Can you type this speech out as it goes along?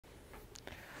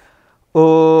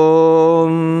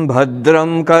Om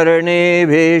Bhadram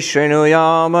Karneभिः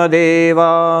Shrinuyama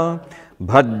Deva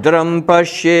Bhadram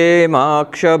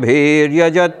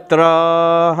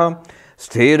Pashyemakshabhiryajatraः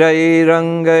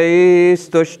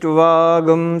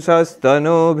Sthirairangaistushtvagum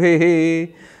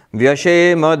sastanubhiः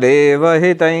Vyashema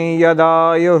Devahitam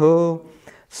Yadayuः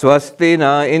Swasti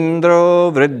na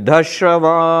Indro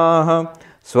Vriddhashravah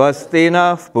Swasti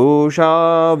nः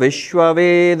Pusha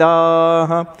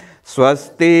Vishwavedaः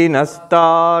Swasti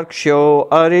nastarksho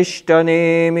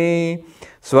arishtanemi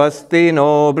Swasti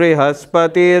no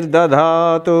brihaspatir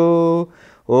dadhatu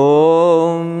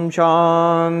Om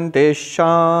Shanti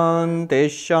Shanti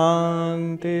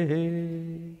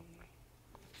Shanti.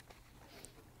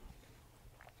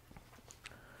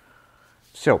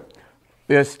 So,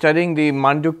 we are studying the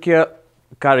Mandukya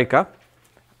Karika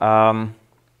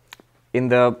in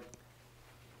the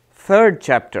third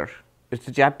chapter. It's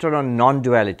the chapter on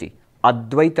non-duality,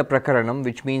 Advaita Prakaranam,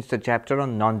 which means the chapter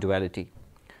on non-duality.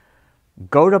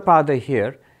 Gaudapada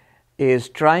here is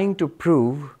trying to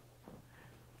prove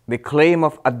the claim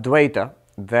of Advaita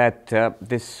that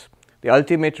the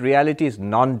ultimate reality is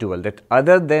non-dual, that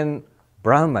other than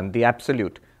Brahman, the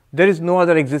absolute, there is no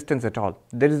other existence at all.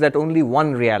 There is that only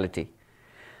one reality.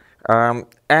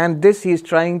 And this he is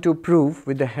trying to prove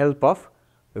with the help of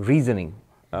reasoning.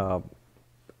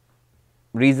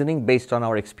 Reasoning based on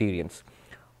our experience.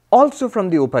 Also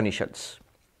from the Upanishads.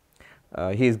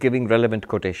 He is giving relevant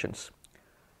quotations.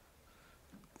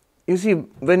 You see,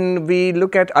 when we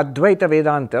look at Advaita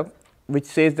Vedanta, which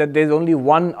says that there is only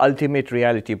one ultimate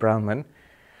reality, Brahman,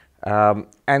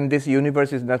 and this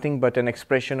universe is nothing but an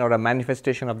expression or a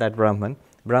manifestation of that Brahman.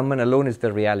 Brahman alone is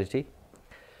the reality.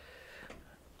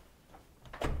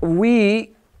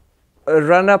 We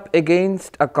run up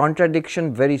against a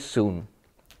contradiction very soon.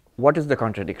 What is the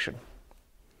contradiction?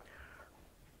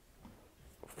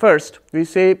 First, we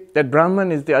say that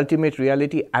Brahman is the ultimate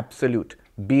reality, absolute,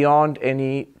 beyond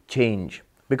any change.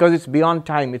 Because it's beyond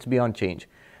time, it's beyond change.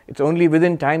 It's only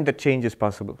within time that change is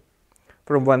possible,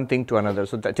 from one thing to another.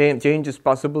 So the change is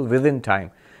possible within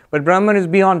time. But Brahman is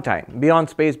beyond time,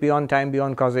 beyond space, beyond time,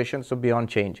 beyond causation, so beyond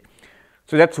change.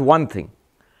 So that's one thing.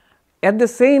 At the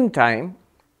same time,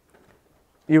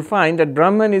 you find that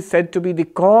Brahman is said to be the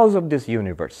cause of this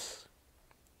universe.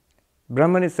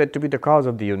 Brahman is said to be the cause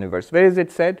of the universe. Where is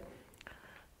it said?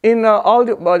 In all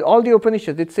the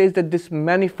Upanishads, it says that this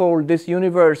manifold, this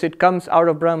universe, it comes out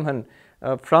of Brahman,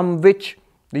 from which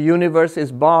the universe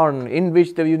is born, in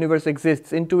which the universe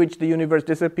exists, into which the universe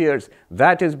disappears.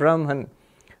 That is Brahman.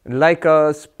 Like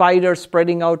a spider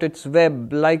spreading out its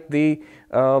web, like the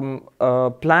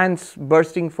plants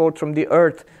bursting forth from the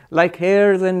earth, like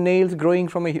hairs and nails growing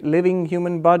from a living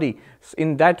human body.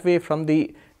 In that way, from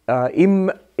the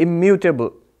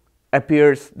immutable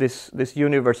appears this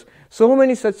universe. So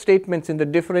many such statements in the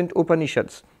different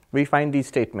Upanishads, we find these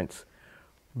statements.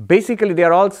 Basically, they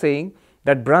are all saying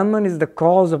that Brahman is the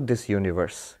cause of this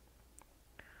universe.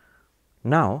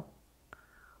 Now,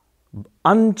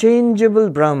 unchangeable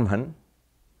Brahman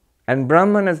and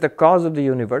Brahman as the cause of the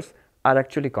universe are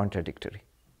actually contradictory.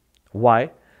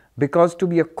 Why? Because to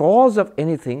be a cause of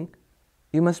anything,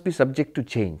 you must be subject to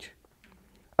change.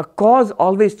 A cause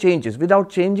always changes. Without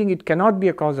changing, it cannot be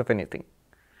a cause of anything.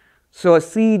 So a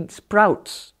seed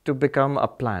sprouts to become a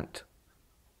plant.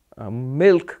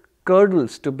 Milk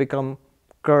curdles to become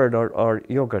curd or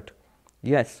yogurt.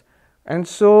 Yes. And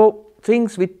so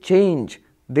things which change,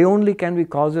 they only can be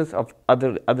causes of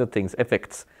other things,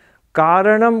 effects.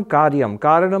 Kāraṇaṃ kāryam.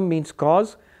 Kāraṇaṃ means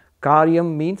cause.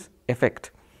 Kāryam means effect.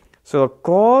 So a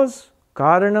cause,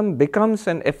 Kāraṇaṃ, becomes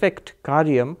an effect,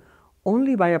 Kāryam,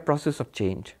 only by a process of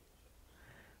change.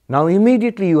 Now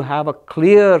immediately you have a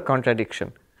clear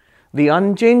contradiction. The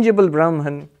unchangeable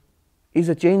Brahman is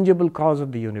a changeable cause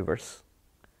of the universe.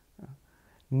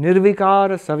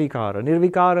 Nirvikara savikara.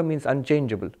 Nirvikara means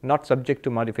unchangeable, not subject to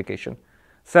modification.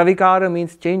 Savikara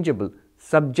means changeable,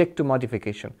 subject to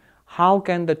modification. How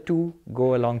can the two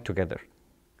go along together?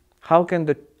 How can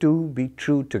the two be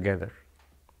true together?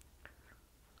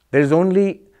 There is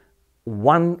only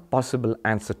one possible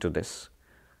answer to this.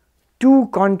 Two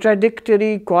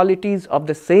contradictory qualities of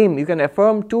the same, you can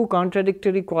affirm two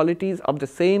contradictory qualities of the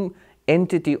same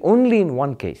entity only in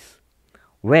one case,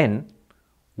 when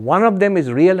one of them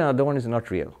is real and the other one is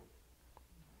not real.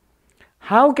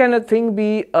 How can a thing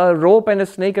be a rope and a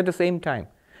snake at the same time?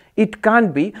 It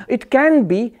can't be. It can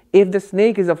be if the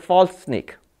snake is a false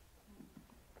snake.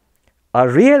 A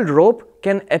real rope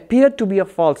can appear to be a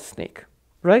false snake,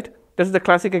 right? That's the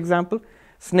classic example.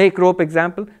 Snake rope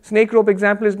example. Snake rope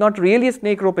example is not really a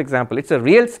snake rope example. It's a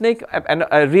real snake and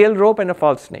a real rope and a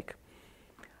false snake.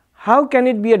 How can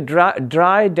it be a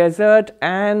dry desert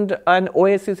and an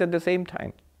oasis at the same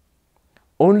time?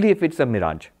 Only if it's a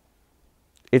mirage.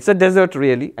 It's a desert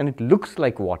really, and it looks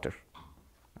like water.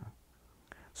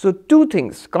 So two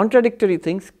things, contradictory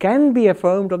things, can be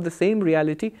affirmed of the same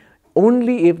reality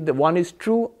only if the one is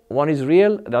true, one is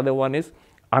real, the other one is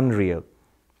unreal.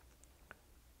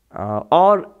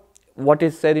 Or what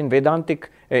is said in Vedantic,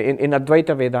 in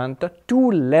Advaita Vedanta,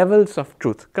 two levels of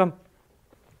truth. Come.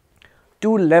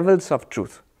 Two levels of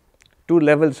truth, two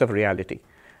levels of reality,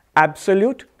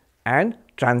 absolute and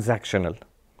transactional.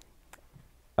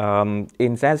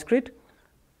 In Sanskrit,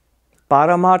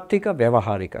 paramarthika,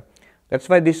 vyavaharika. That's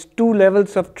why these two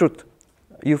levels of truth,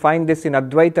 you find this in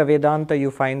Advaita Vedanta, you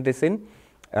find this in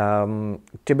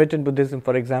Tibetan Buddhism,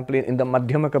 for example, in the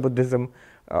Madhyamaka Buddhism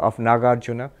of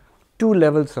Nagarjuna, two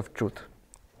levels of truth.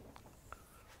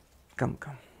 Come.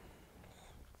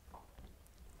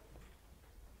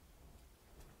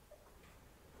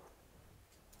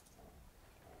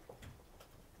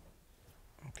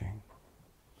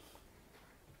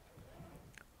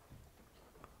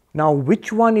 Now,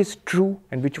 which one is true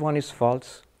and which one is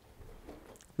false?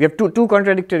 We have two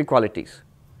contradictory qualities.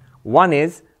 One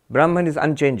is Brahman is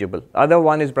unchangeable. Other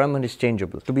one is Brahman is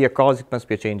changeable. To be a cause, it must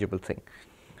be a changeable thing.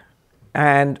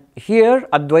 And here,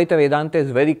 Advaita Vedanta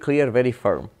is very clear, very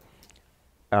firm.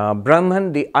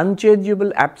 Brahman, the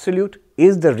unchangeable absolute,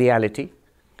 is the reality.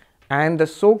 And the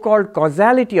so-called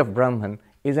causality of Brahman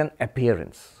is an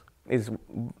appearance, is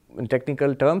in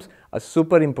technical terms, a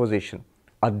superimposition,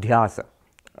 adhyasa.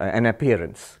 An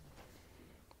appearance.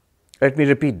 Let me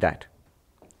repeat that.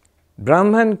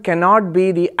 Brahman cannot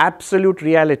be the absolute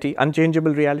reality,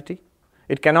 unchangeable reality.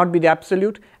 It cannot be the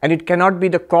absolute, and it cannot be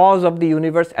the cause of the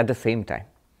universe at the same time.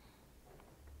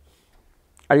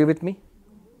 Are you with me?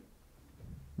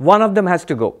 One of them has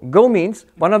to go. Go means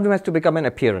one of them has to become an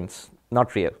appearance,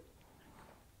 not real.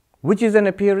 Which is an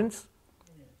appearance?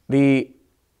 The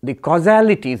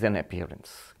causality is an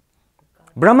appearance.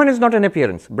 Brahman is not an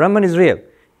appearance. Brahman is real.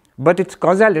 But its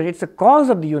causality, it's a cause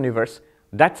of the universe,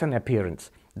 that's an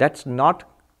appearance. That's not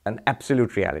an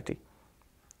absolute reality.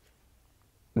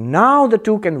 Now the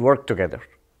two can work together.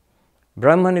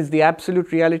 Brahman is the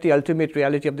absolute reality, ultimate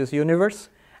reality of this universe,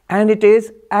 and it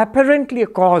is apparently a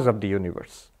cause of the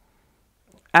universe.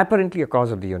 Apparently a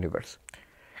cause of the universe.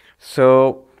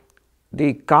 So,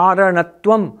 the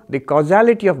kāraṇaṃ, the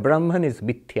causality of Brahman is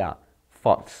mithya,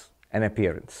 false, an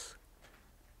appearance.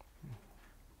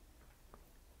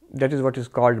 That is what is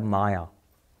called māyā.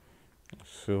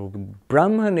 So,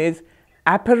 Brahman is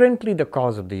apparently the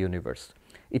cause of the universe.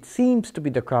 It seems to be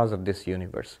the cause of this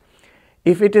universe.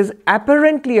 If it is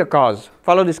apparently a cause,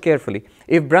 follow this carefully.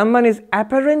 If Brahman is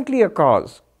apparently a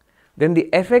cause, then the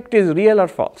effect is real or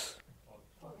false?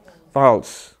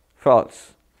 False.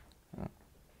 False.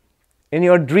 In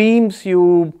your dreams,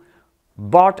 you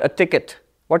bought a ticket.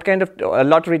 What kind of a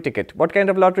lottery ticket? What kind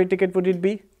of lottery ticket would it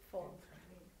be?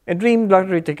 A dream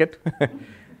lottery ticket.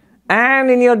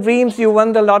 And in your dreams, you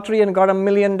won the lottery and got $1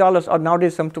 million, or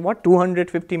nowadays,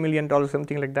 $250 million,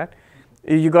 something like that.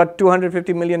 You got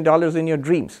 $250 million in your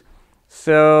dreams.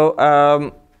 So,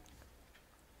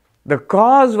 the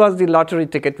cause was the lottery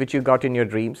ticket which you got in your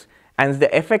dreams, and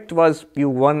the effect was you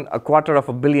won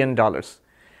 $250 million. Now,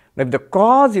 if the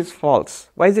cause is false,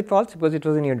 why is it false? Because it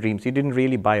was in your dreams. You didn't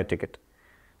really buy a ticket.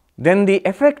 Then the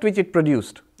effect which it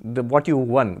produced, what you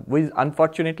won, was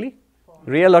unfortunately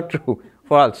real or true?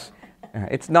 False.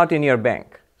 It's not in your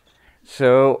bank.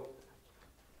 So,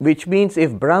 which means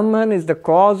if Brahman is the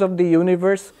cause of the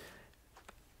universe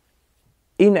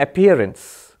in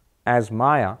appearance as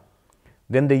Maya,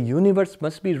 then the universe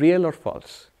must be real or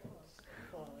false?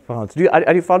 False.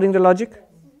 Are you following the logic?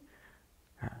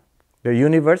 The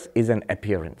universe is an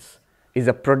appearance, is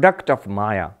a product of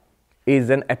Maya,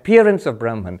 is an appearance of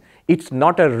Brahman. It's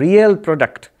not a real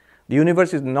product. The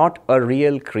universe is not a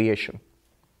real creation.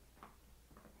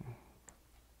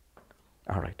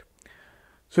 All right.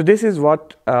 So this is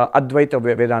what Advaita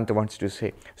Vedanta wants to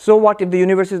say. So what if the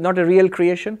universe is not a real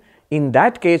creation? In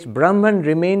that case, Brahman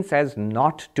remains as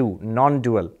not two,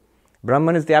 non-dual.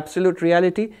 Brahman is the absolute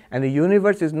reality, and the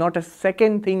universe is not a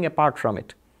second thing apart from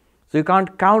it. So you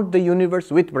can't count the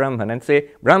universe with Brahman and say,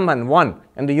 Brahman 1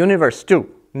 and the universe 2.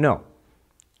 No.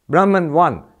 Brahman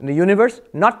 1 and the universe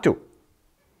not 2.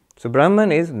 So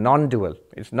Brahman is non-dual.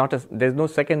 There's no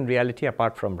second reality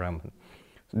apart from Brahman.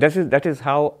 That is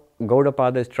how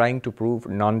Gaudapada is trying to prove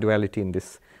non-duality in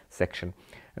this section.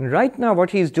 And right now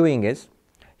what he is doing is,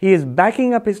 he is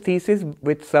backing up his thesis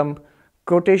with some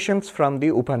quotations from the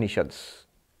Upanishads.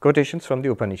 Quotations from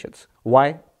the Upanishads.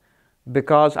 Why?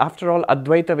 Because after all,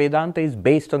 Advaita Vedanta is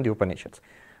based on the Upanishads.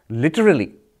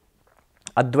 Literally,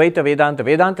 Advaita Vedanta.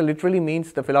 Vedanta literally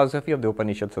means the philosophy of the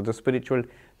Upanishads, or the spiritual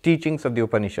teachings of the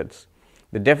Upanishads.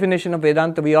 The definition of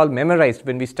Vedanta we all memorized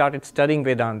when we started studying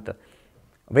Vedanta.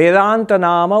 Vedanta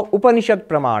nama Upanishad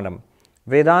pramanam.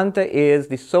 Vedanta is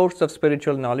the source of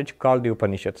spiritual knowledge called the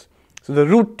Upanishads. So the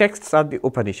root texts are the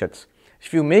Upanishads.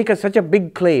 If you make such a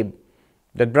big claim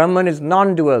that Brahman is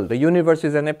non-dual, the universe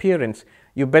is an appearance,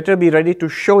 you better be ready to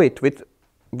show it with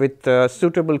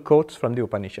suitable quotes from the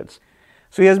Upanishads.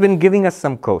 So he has been giving us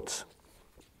some quotes.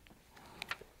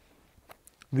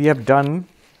 We have done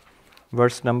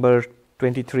verse number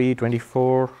 23,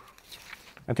 24.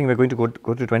 I think we're going to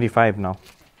go to 25 now.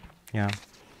 Yeah.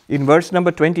 In verse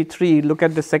number 23, look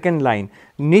at the second line.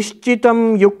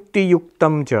 Nishchitam yukti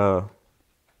yuktam cha.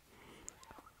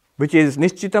 Which is,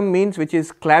 nishchitam means which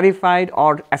is clarified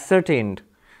or ascertained.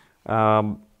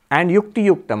 And yukti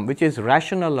yuktam, which is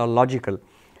rational or logical.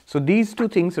 So these two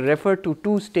things refer to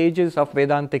two stages of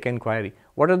Vedantic inquiry.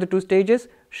 What are the two stages?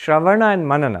 Shravana and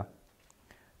Manana.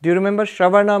 Do you remember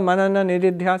Shravana, Manana,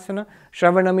 Nididhyasana?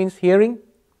 Shravana means hearing.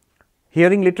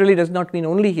 Hearing literally does not mean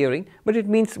only hearing, but it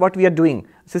means what we are doing,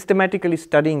 systematically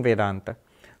studying Vedanta.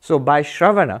 So by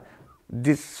Shravana,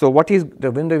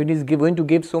 when he's going to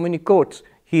give so many quotes,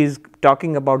 he is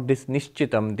talking about this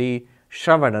Nishchitam, the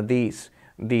Shravana,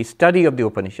 the study of the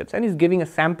Upanishads, and he's giving a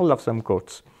sample of some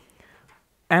quotes.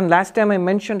 And last time I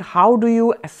mentioned, how do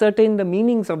you ascertain the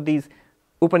meanings of these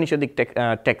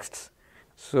Upanishadic texts?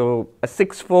 So a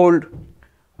six-fold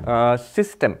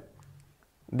system,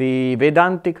 the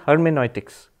Vedantic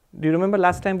hermeneutics. Do you remember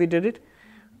last time we did it?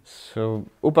 So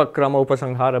upakrama,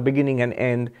 upasanghara, beginning and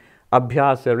end,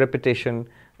 abhyasa, repetition,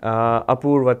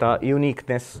 apurvata,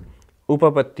 uniqueness,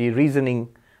 upapatti, reasoning,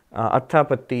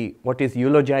 arthapatti, what is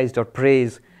eulogized or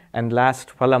praise, and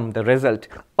last phalam, the result.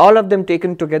 All of them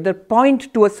taken together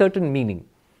point to a certain meaning.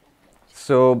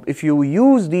 So if you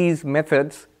use these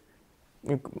methods,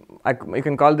 you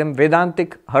can call them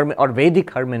Vedantic or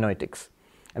Vedic hermeneutics.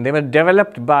 And they were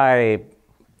developed by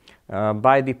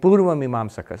the Purva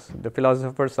Mimamsakas, the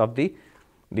philosophers of the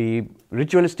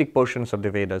ritualistic portions of the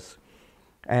Vedas.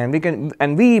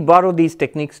 And we borrow these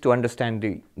techniques to understand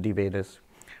the Vedas.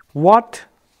 What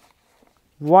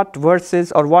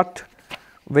verses or what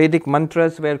Vedic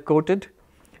mantras were quoted?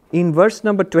 In verse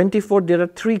number 24, there are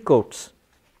three quotes.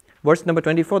 Verse number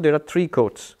 24, there are three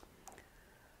quotes.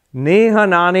 Neha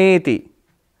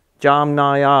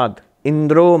chamnayad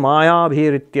indro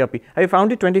māyābhīrityapi. Have you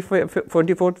found it,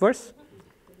 24th verse?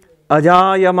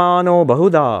 Ajāyamāno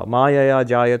bahudā māyayā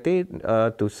jāyate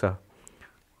tusa.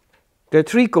 There are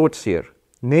three quotes here.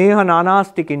 Neha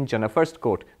nanasti kinchana, first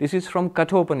quote. This is from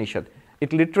Kathopanishad.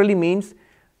 It literally means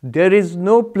there is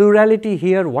no plurality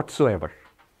here whatsoever.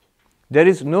 There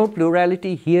is no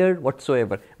plurality here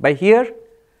whatsoever. By here,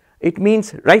 it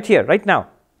means right here, right now.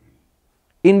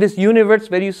 In this universe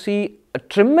where you see a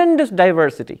tremendous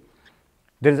diversity,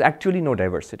 there is actually no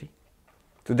diversity.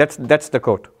 So that's the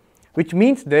quote. Which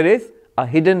means there is a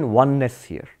hidden oneness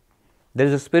here. There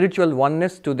is a spiritual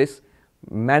oneness to this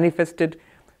manifested.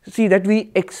 See, that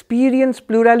we experience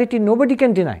plurality, nobody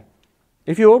can deny.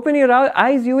 If you open your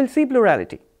eyes, you will see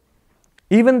plurality.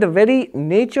 Even the very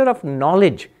nature of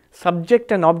knowledge,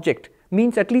 subject and object,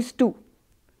 means at least two.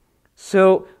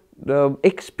 So the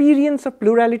experience of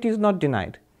plurality is not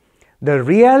denied. The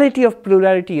reality of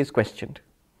plurality is questioned.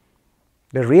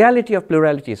 The reality of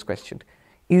plurality is questioned.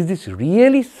 Is this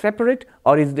really separate,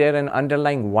 or is there an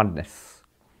underlying oneness?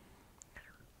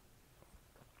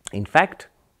 In fact,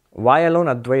 why alone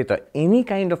Advaita? Any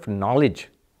kind of knowledge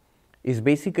is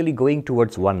basically going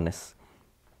towards oneness.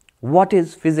 What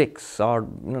is physics, or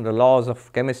the laws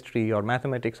of chemistry or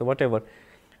mathematics or whatever?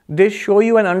 They show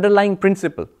you an underlying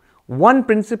principle. One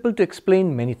principle to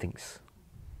explain many things.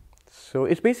 So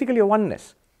it's basically a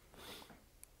oneness.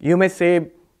 You may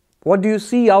say, what do you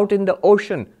see out in the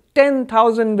ocean?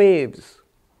 10,000 waves.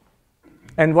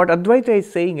 And what Advaita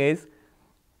is saying is,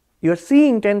 you are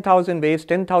seeing 10,000 waves,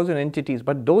 10,000 entities,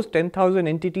 but those 10,000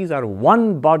 entities are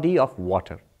one body of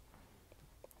water.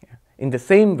 In the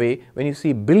same way, when you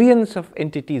see billions of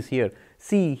entities here,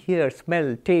 see, hear,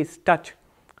 smell, taste, touch,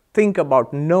 think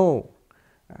about, know,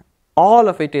 all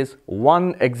of it is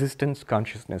one existence,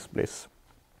 consciousness, bliss.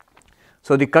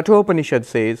 So the Kathopanishad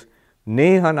says,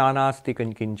 Neha nanasti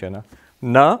kinchana,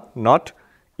 na, not,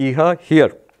 iha,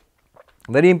 here.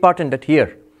 Very important that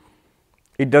here.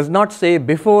 It does not say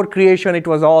before creation it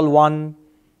was all one,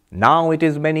 now it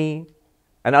is many,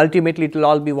 and ultimately it will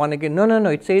all be one again. No,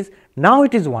 it says now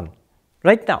it is one,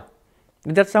 right now.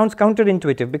 That sounds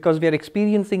counterintuitive because we are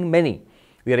experiencing many.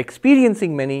 We are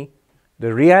experiencing many,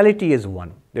 the reality is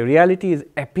one. The reality is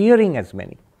appearing as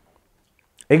many.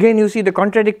 Again, you see the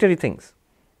contradictory things.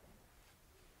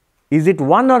 Is it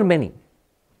one or many?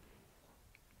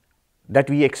 That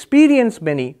we experience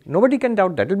many, nobody can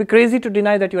doubt that. It will be crazy to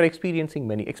deny that you are experiencing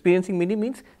many. Experiencing many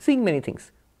means seeing many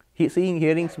things. Seeing,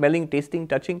 hearing, smelling, tasting,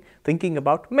 touching, thinking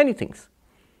about many things.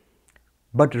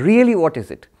 But really, what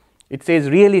is it? It says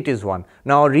really it is one.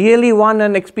 Now, really one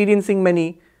and experiencing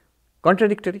many,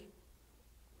 contradictory.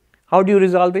 How do you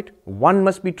resolve it? One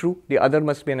must be true, the other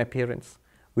must be an appearance.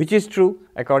 Which is true?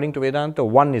 According to Vedanta,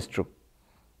 one is true.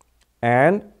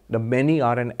 And the many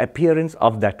are an appearance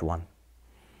of that one.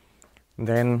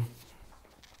 Then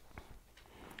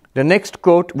the next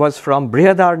quote was from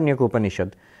Brihadaranyaka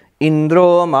Upanishad.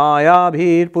 Indro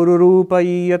māyābhir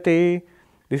pururūpayate.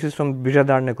 This is from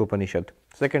Brihadaranyaka Upanishad.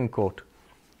 Second quote.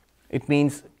 It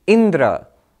means Indra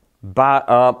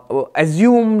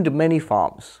assumed many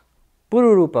forms.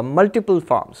 Pururupa, multiple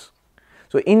forms.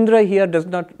 So Indra here does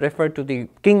not refer to the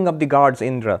king of the gods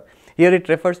Indra. Here it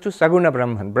refers to Saguna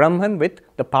Brahman. Brahman with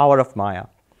the power of Maya.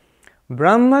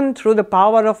 Brahman through the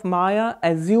power of Maya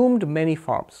assumed many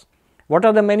forms. What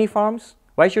are the many forms?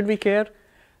 Why should we care?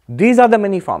 These are the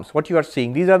many forms. What you are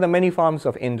seeing, these are the many forms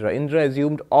of Indra. Indra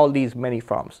assumed all these many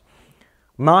forms.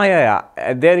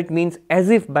 Māyayā, there it means as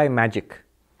if by magic.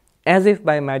 As if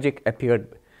by magic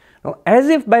appeared. Now, as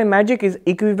if by magic is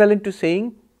equivalent to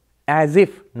saying as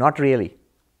if, not really.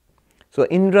 So,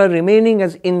 Indra remaining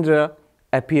as Indra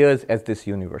appears as this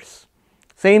universe.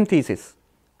 Same thesis.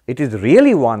 It is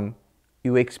really one,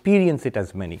 you experience it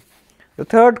as many. The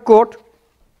third quote,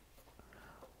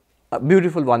 a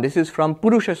beautiful one. This is from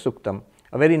Purusha Suktam,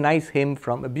 a very nice hymn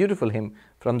a beautiful hymn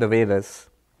from the Vedas.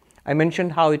 I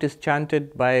mentioned how it is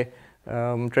chanted by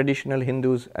traditional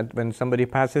Hindus when somebody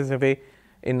passes away.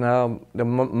 In the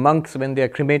monks when they are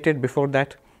cremated, before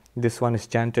that, this one is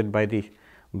chanted by the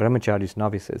brahmacharis,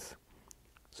 novices.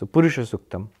 So, Purusha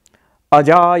Suktam.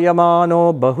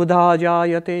 Ajayamano bahudha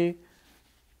jāyate.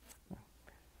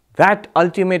 That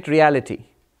ultimate reality,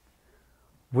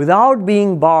 without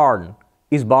being born,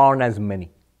 is born as many.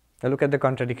 Now look at the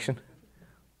contradiction.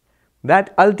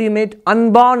 That ultimate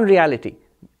unborn reality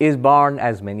is born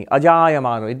as many.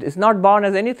 Ajayamano. It is not born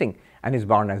as anything and is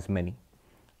born as many.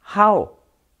 How?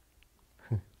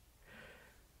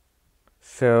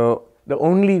 So, the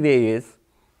only way is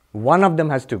one of them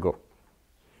has to go.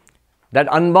 That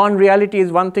unborn reality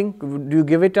is one thing. Do you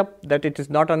give it up that it is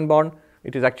not unborn?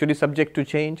 It is actually subject to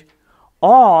change.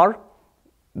 Or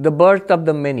the birth of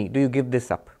the many. Do you give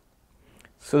this up?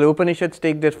 So, the Upanishads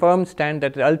take their firm stand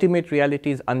that the ultimate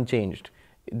reality is unchanged.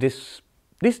 This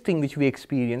thing which we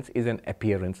experience is an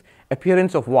appearance.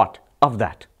 Appearance of what? Of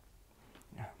that.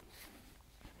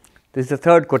 This is the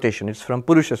third quotation. It's from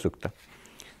Purusha Sukta.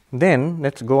 Then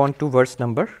let's go on to verse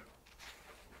number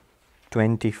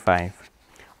 25.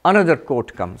 Another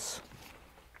quote comes.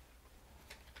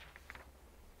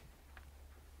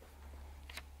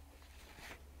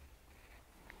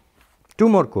 Two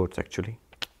more quotes actually.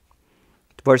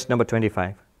 Verse number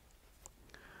 25.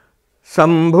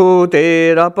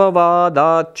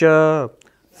 Saṃbhūterapavādācca,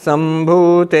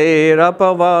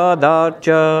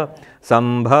 saṃbhūterapavādācca,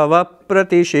 saṃbhavaḥ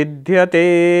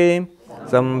pratiṣidhyate,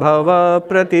 saṃbhavaḥ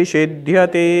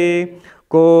pratiṣidhyate,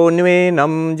 ko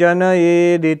nvenaṃ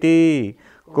janayediti,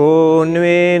 ko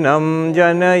nvenaṃ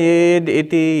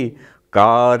janayediti,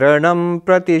 kāraṇaṃ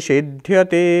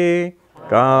pratiṣidhyate,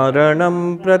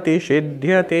 kāraṇaṃ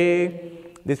pratiṣidhyate.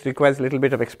 This requires a little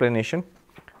bit of explanation.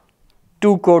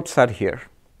 Two quotes are here.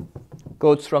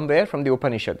 Quotes from where? From the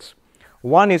Upanishads.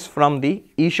 One is from the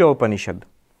Isha Upanishad.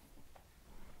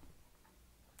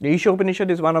 The Isha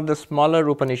Upanishad is one of the smaller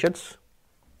Upanishads.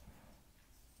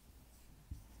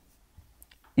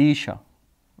 Isha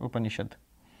Upanishad.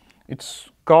 It's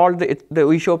called the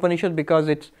Isha Upanishad because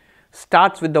it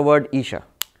starts with the word Isha.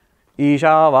 Isha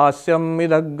vasyam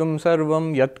idagam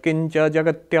sarvam yatkincha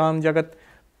jagatyam jagat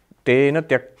tena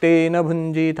tyaktena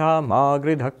bhunjitha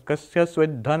magridhakkasya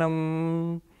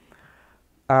swedhanam.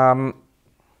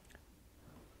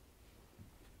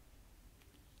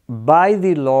 By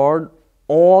the Lord,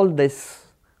 all this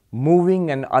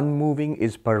moving and unmoving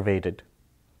is pervaded.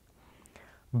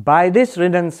 By this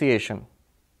renunciation,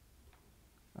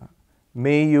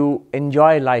 may you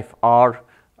enjoy life or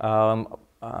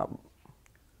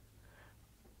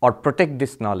protect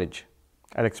this knowledge.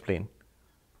 I'll explain.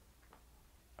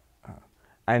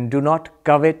 And do not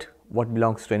covet what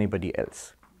belongs to anybody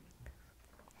else.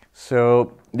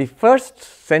 So, the first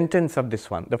sentence of this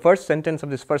one, this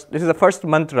is the first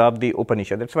mantra of the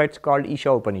Upanishad. That's why it's called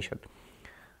Isha Upanishad.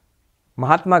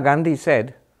 Mahatma Gandhi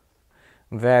said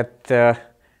that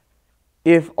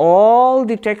if all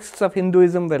the texts of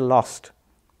Hinduism were lost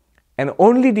And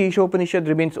only the Ishopanishad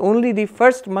remains, only the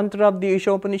first mantra of the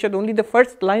Ishopanishad, only the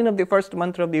first line of the first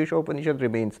mantra of the Ishopanishad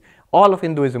remains. All of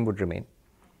Hinduism would remain.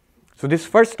 So this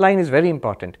first line is very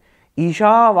important. Isha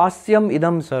vasyam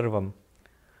idam sarvam.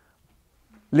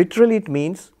 Literally it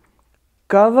means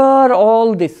cover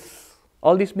all this.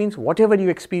 All this means whatever you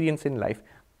experience in life,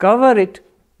 cover it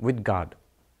with God.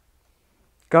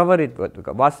 Cover it with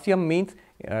God. Vasyam means,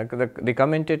 the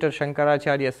commentator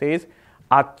Shankaracharya says,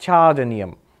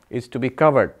 achādaniyam is to be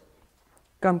covered.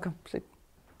 Come, sit.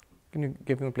 Can you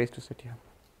give him a place to sit here?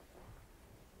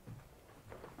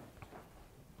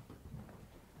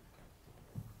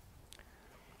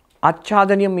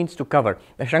 Achādaniyam means to cover.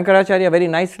 Shankaracharya very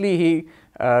nicely he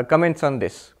comments on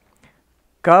this.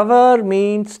 Cover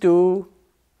means to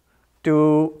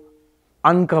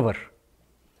uncover.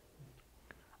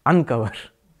 Uncover.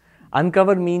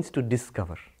 Uncover means to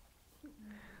discover.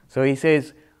 So he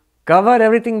says, cover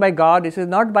everything by God. This is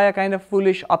not by a kind of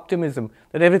foolish optimism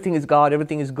that everything is God,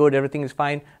 everything is good, everything is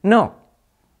fine. No.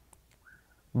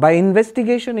 By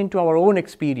investigation into our own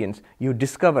experience, you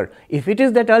discover if it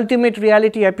is that ultimate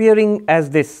reality appearing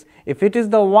as this, if it is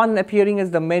the one appearing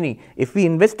as the many, if we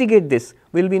investigate this,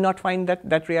 will we not find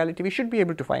that reality? We should be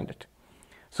able to find it.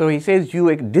 So he says,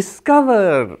 you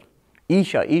discover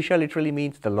Isha. Isha literally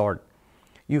means the Lord.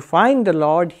 You find the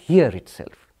Lord here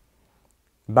itself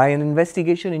by an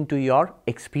investigation into your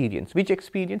experience. Which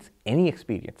experience? Any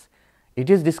experience. It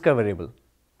is discoverable.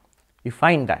 You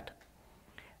find that.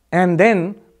 And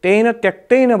then, tena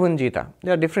tyaktena bhunjita.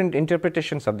 There are different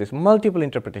interpretations of this, multiple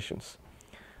interpretations.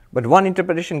 But one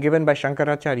interpretation given by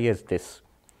Shankaracharya is this.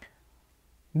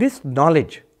 This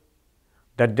knowledge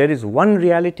that there is one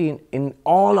reality in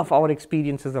all of our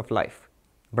experiences of life.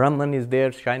 Brahman is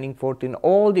there shining forth in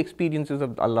all the experiences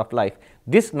of life.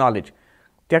 This knowledge,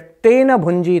 tyaktena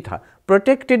bhunjita,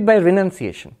 protected by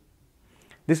renunciation.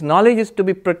 This knowledge is to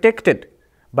be protected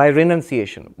by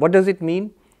renunciation. What does it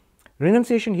mean?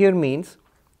 Renunciation here means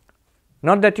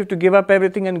not that you have to give up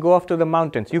everything and go off to the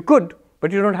mountains. You could,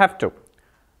 but you don't have to.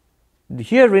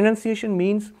 Here renunciation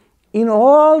means in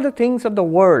all the things of the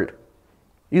world,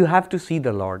 you have to see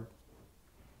the Lord.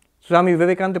 Swami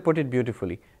Vivekananda put it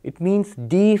beautifully. It means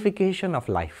deification of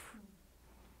life.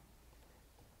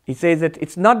 He says that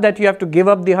it's not that you have to give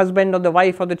up the husband or the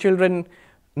wife or the children.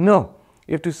 No,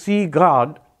 you have to see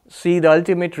God, see the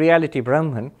ultimate reality,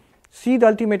 Brahman, see the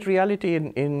ultimate reality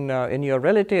in your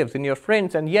relatives, in your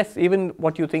friends, and yes, even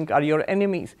what you think are your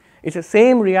enemies. It's the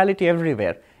same reality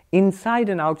everywhere. Inside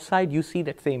and outside, you see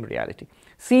that same reality.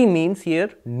 See means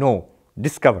here, know,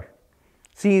 discover.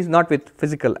 See is not with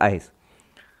physical eyes.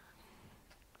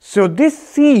 So this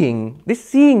seeing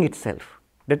itself,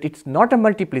 that it's not a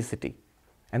multiplicity,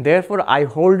 and therefore I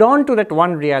hold on to that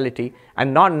one reality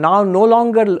and now no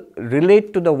longer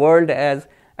relate to the world as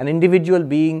an individual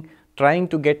being trying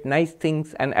to get nice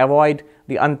things and avoid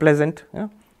the unpleasant. Yeah?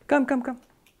 Come. Can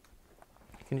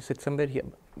you sit somewhere here?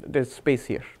 There's space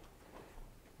here.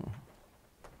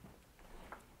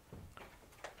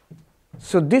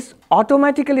 So this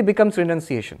automatically becomes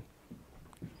renunciation.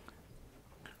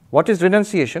 What is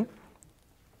renunciation?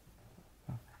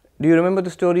 Do you remember the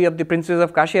story of the princess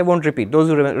of Kashi? I won't repeat, those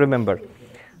who remember.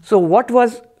 So what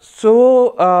was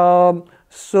so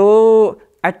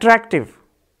attractive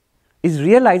is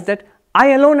realize that I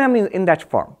alone am in that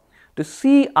form. To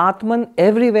see Atman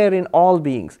everywhere in all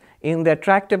beings, in the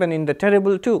attractive and in the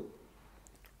terrible too.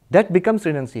 That becomes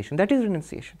renunciation. That is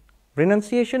renunciation.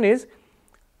 Renunciation is,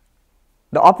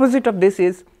 the opposite of this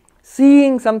is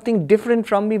seeing something different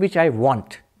from me which I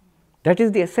want. That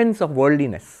is the essence of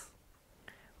worldliness.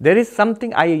 There is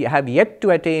something I have yet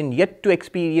to attain, yet to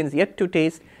experience, yet to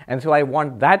taste, and so I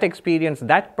want that experience,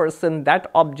 that person,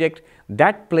 that object,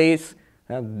 that place,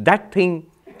 that thing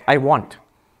I want.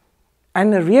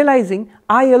 And realizing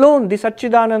I alone, the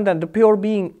Satchidananda, the pure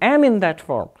being, am in that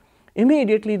form.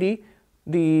 Immediately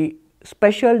the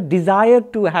special desire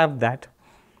to have that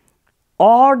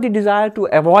or the desire to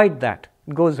avoid that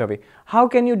goes away. How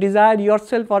can you desire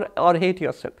yourself or hate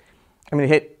yourself? I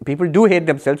mean, people do hate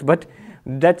themselves, but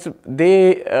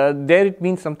there it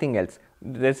means something else.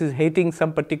 This is hating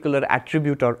some particular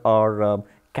attribute or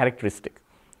characteristic.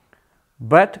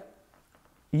 But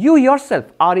you yourself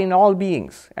are in all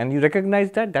beings, and you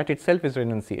recognize that itself is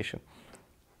renunciation.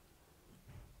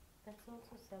 That's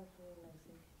also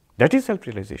self-realization. That is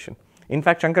self-realization. In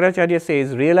fact, Shankaracharya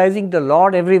says, realizing the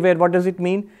Lord everywhere, what does it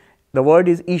mean? The word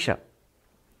is Isha.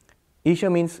 Isha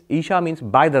means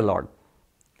by the Lord.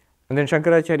 And then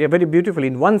Shankaracharya, very beautifully,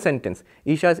 in one sentence,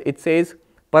 Isha, it says,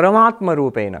 Paramatma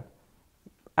Rupena,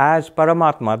 as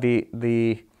Paramatma,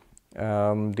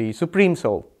 the Supreme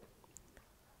Soul.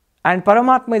 And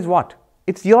Paramatma is what?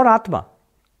 It's your Atma,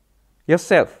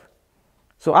 yourself.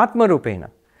 So Atma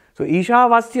Rupena. So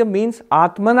Ishavasya means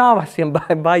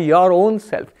Atmanavasyam, by your own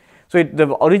self. So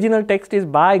the original text is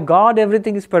by God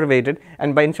everything is pervaded,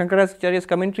 and by Shankaracharya's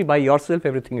commentary, by yourself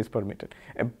everything is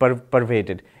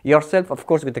pervaded. Yourself, of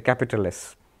course, with a capital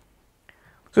S.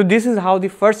 So this is how the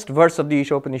first verse of the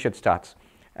Isha Upanishad starts.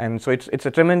 And so it's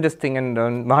a tremendous thing.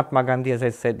 And Mahatma Gandhi, as I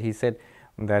said, he said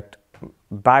that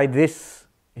by this,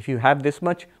 if you have this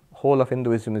much, whole of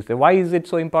Hinduism is there. Why is it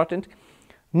so important?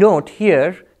 Note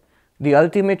here, the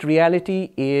ultimate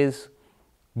reality is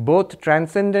both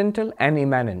transcendental and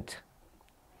immanent.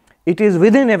 It is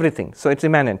within everything, so it's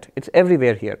immanent. It's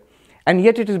everywhere here. And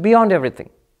yet it is beyond everything.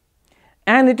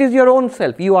 And it is your own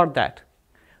self. You are that.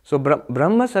 So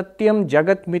Brahma Satyam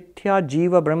Jagat Mithya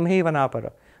Jiva Brahmeva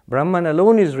Napara. Brahman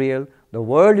alone is real. The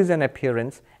world is an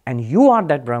appearance. And you are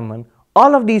that Brahman.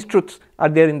 All of these truths are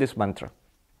there in this mantra.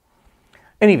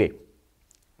 Anyway,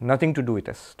 nothing to do with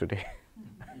us today.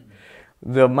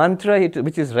 The mantra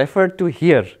which is referred to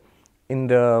here in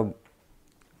the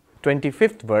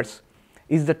 25th verse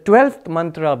is the 12th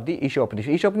mantra of the Isha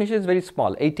Upanishad. Isha Upanishad is very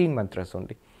small, 18 mantras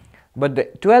only. But the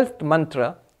 12th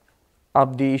mantra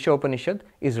of the Isha Upanishad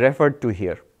is referred to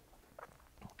here.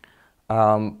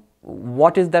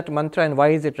 What is that mantra and why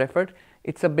is it referred?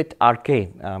 It's a bit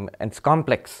arcane and it's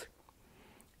complex.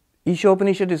 Isha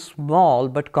Upanishad is small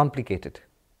but complicated.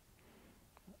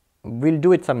 We'll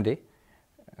do it someday.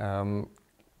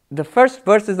 The first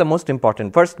verse is the most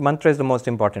important. First mantra is the most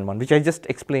important one, which I just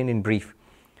explained in brief.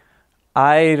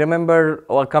 I remember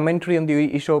a commentary on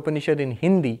the Isha Upanishad in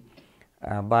Hindi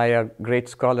by a great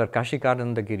scholar,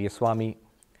 Kashikarandagiri, a Swami,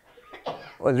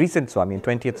 a recent Swami in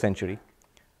 20th century,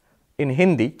 in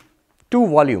Hindi, 2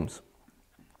 volumes.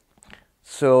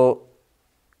 So,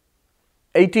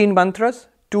 18 mantras,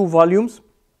 2 volumes.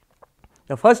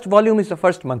 The first volume is the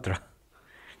first mantra.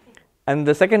 And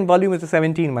the second volume is the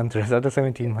 17 mantras, other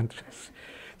 17 mantras.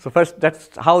 So first,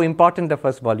 that's how important the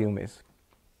first volume is.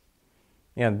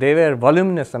 Yeah, they were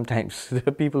voluminous sometimes,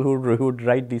 the people who would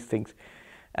write these things.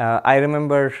 I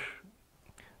remember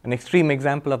an extreme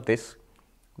example of this.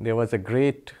 There was a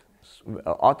great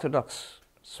orthodox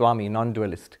Swami,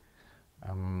 non-dualist,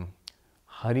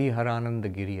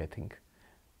 Hariharanandagiri, I think.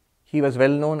 He was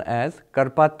well known as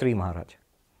Karpatri Maharaj.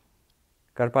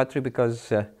 Karpatri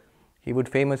because he would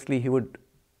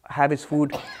have his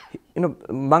food,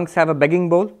 monks have a begging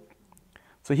bowl.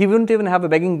 So he wouldn't even have a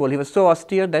begging bowl. He was so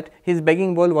austere that his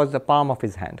begging bowl was the palm of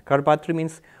his hand. Karpatri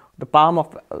means the palm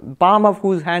of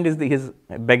whose hand is his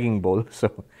begging bowl.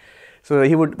 So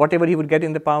he would, whatever he would get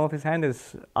in the palm of his hand,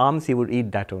 his alms, he would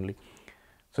eat that only.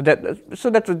 So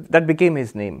that became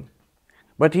his name.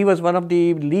 But he was one of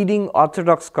the leading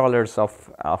orthodox scholars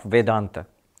of Vedanta.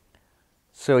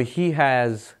 So he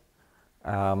has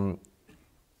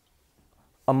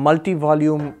a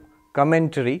multi-volume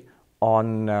commentary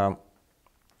on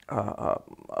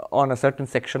a certain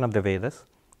section of the Vedas,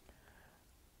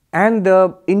 and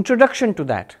the introduction to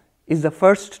that is the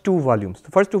first 2 volumes.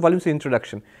 The first 2 volumes is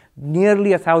introduction,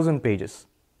 nearly 1,000 pages.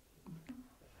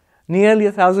 Nearly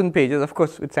 1,000 pages, of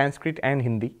course, with Sanskrit and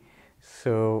Hindi.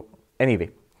 So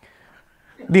anyway,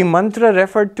 the mantra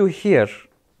referred to here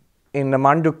in the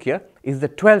Mandukya is the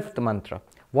 12th mantra.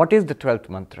 What is the 12th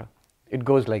mantra? It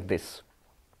goes like this.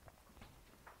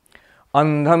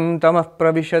 Andham tamah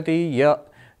pravishati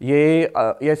ye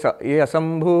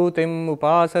saṃbhūtim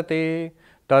upasate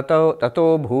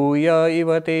tato bhūya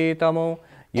ivate tamo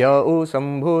yau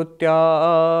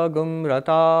saṃbhūtyāgum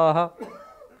rataḥ.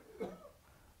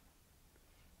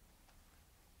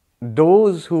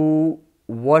 Those who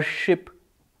worship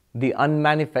the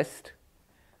unmanifest,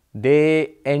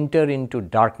 they enter into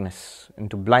darkness,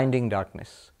 into blinding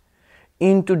darkness.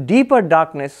 Into deeper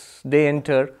darkness they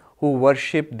enter who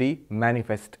worship the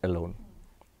manifest alone.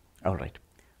 All right.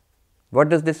 What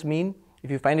does this mean?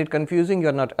 If you find it confusing, you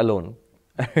are not alone.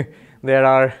 There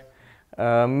are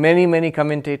many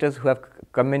commentators who have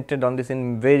commented on this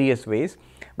in various ways.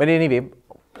 But anyway,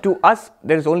 to us,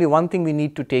 there is only one thing we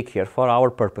need to take here for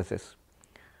our purposes.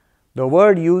 The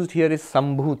word used here is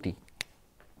saṃbhūti.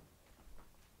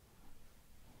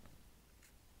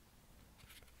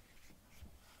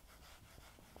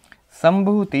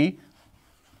 Saṃbhūti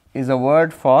is a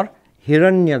word for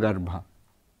Hiranyagarbha.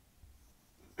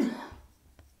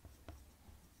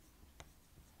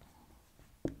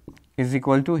 Is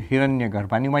equal to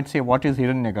Hiranyagarbha. And you might say, what is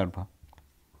Hiranyagarbha?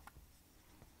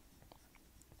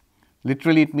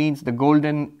 Literally, it means the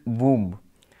golden womb.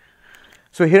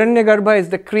 So, Hiranyagarbha is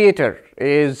the creator,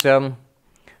 is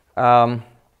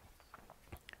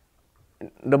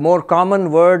the more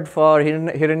common word for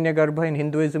Hiranyagarbha in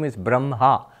Hinduism is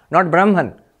Brahma, not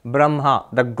Brahman, Brahma,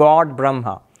 the God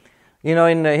Brahma. You know,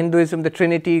 in Hinduism, the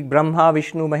Trinity, Brahma,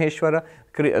 Vishnu, Maheshwara,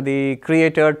 the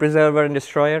creator, preserver, and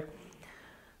destroyer.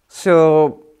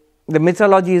 So, the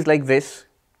mythology is like this.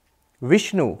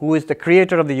 Vishnu, who is the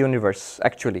creator of the universe,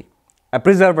 actually, a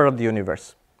preserver of the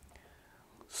universe.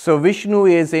 So, Vishnu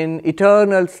is in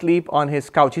eternal sleep on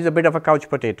his couch. He's a bit of a couch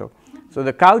potato. So,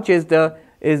 the couch is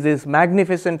this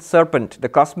magnificent serpent, the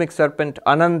cosmic serpent,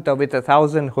 Ananta, with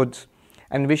 1,000 hoods.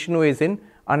 And Vishnu is in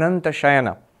Ananta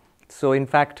Shayana. So, in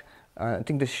fact, I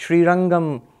think the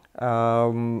Srirangam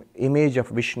image of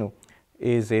Vishnu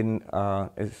is in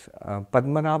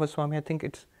Padmanabha Swami, I think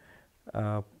it's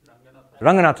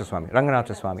Ranganatha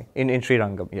Swami in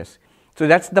Srirangam, yes. So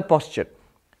that's the posture.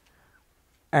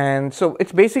 And so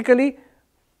it's basically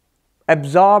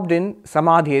absorbed in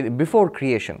samadhi before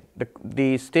creation,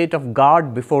 the state of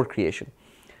God before creation.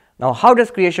 Now, how does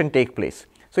creation take place?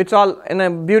 So it's all in a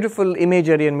beautiful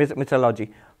imagery and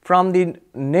mythology. From the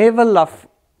navel of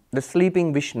the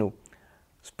sleeping Vishnu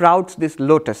sprouts this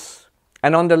lotus,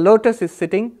 and on the lotus is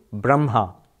sitting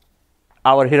Brahma,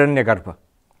 our Hiranyagarbha,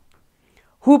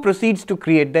 who proceeds to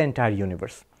create the entire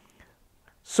universe.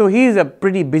 So he is a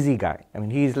pretty busy guy. I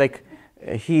mean,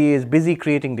 he is busy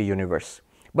creating the universe.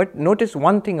 But notice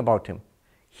one thing about him.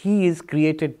 He is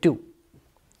created too.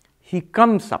 He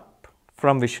comes up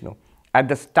from Vishnu at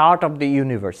the start of the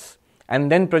universe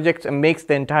and then projects and makes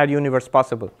the entire universe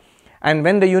possible. And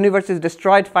when the universe is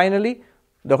destroyed finally,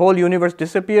 the whole universe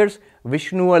disappears,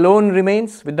 Vishnu alone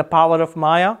remains with the power of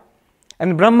Maya,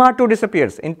 and Brahma too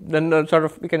disappears. Then sort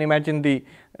of, we can imagine the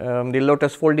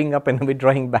lotus folding up and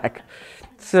withdrawing back.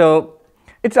 So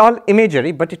it's all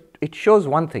imagery, but it shows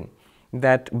one thing,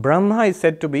 that Brahma is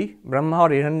said to be, Brahma or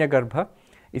Hiranyagarbha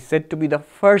is said to be the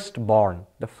firstborn,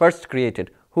 the first created,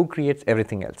 who creates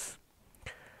everything else.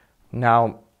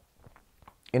 Now,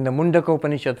 in the Mandukya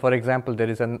Upanishad, for example, there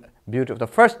is a beautiful, the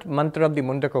first mantra of the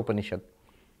Mandukya Upanishad.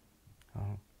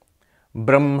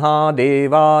 Brahma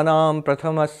devanam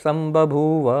prathama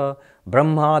saṃbhūva.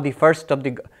 Brahma, the first of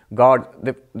the God,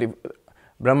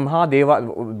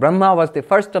 Brahma was the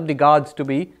first of the gods to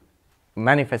be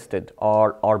manifested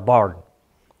or born.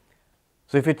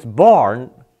 So if it's born,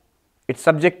 it's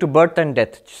subject to birth and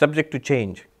death, subject to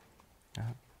change.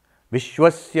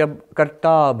 Vishwasya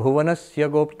karta bhuvanasya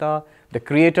gopta, the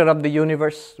creator of the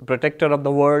universe, protector of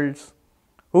the worlds.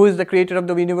 Who is the creator of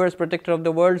the universe, protector of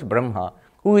the worlds? Brahma.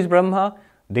 Who is Brahma?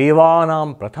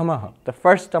 Devanam prathamaha, the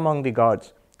first among the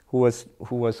gods who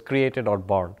was created or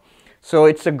born. So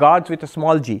it's a gods with a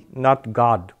small g, not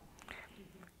God.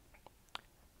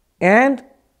 And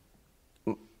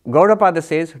Gaudapada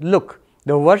says, look,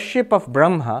 the worship of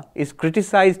Brahma is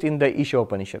criticized in the Isha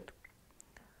Upanishad.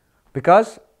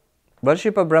 Because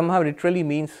worship of Brahma literally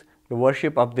means the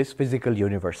worship of this physical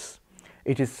universe.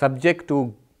 It is subject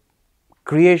to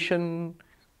creation,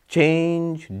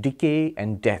 change, decay,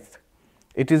 and death.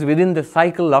 It is within the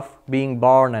cycle of being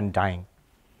born and dying.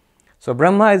 So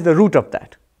Brahma is the root of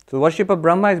that. So worship of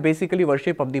Brahma is basically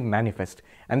worship of the manifest.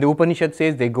 And the Upanishad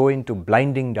says they go into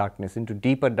blinding darkness, into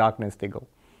deeper darkness they go.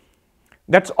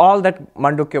 That's all that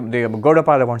Mandukya, the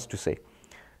Gaudapada wants to say.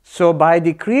 So by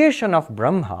the creation of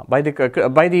Brahma, by the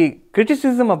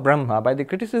criticism of Brahma, by the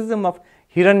criticism of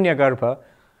Hiranyagarbha,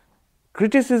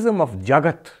 criticism of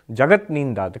Jagat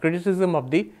Ninda, the criticism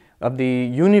of the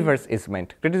universe is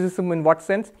meant. Criticism in what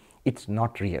sense? It's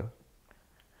not real.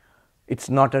 It's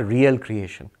not a real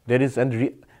creation. There is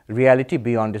a reality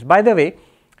beyond this. By the way,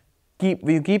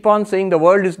 we keep on saying the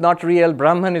world is not real,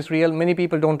 Brahman is real. Many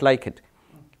people don't like it.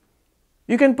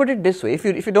 You can put it this way. If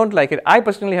you don't like it, I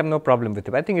personally have no problem with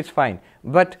it. I think it's fine.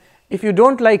 But if you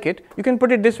don't like it, you can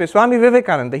put it this way. Swami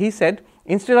Vivekananda, he said,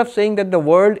 instead of saying that the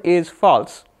world is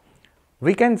false,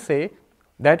 we can say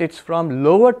that it's from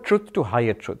lower truth to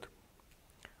higher truth.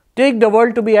 Take the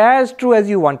world to be as true as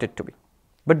you want it to be.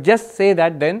 But just say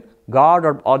that then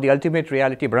God or the ultimate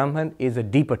reality, Brahman, is a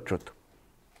deeper truth.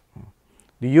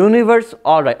 The universe,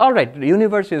 all right, the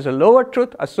universe is a lower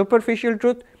truth, a superficial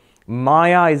truth.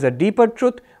 Maya is a deeper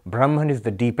truth. Brahman is the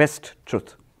deepest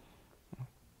truth.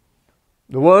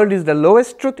 The world is the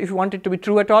lowest truth. If you want it to be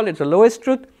true at all, it's the lowest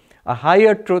truth. A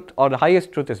higher truth or the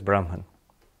highest truth is Brahman.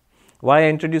 Why I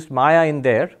introduced Maya in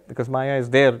there? Because Maya is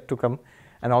there to come.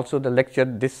 And also the lecture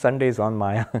this Sunday is on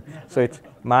Maya. So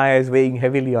Maya is weighing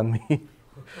heavily on me.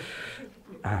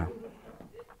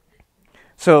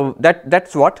 So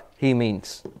that's what he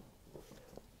means.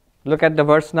 Look at the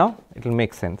verse now. It will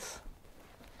make sense.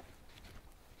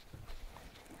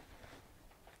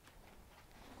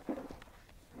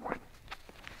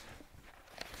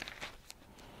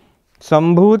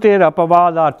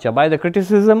 saṃbhūterapavādācca, by the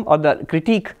criticism or the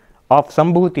critique of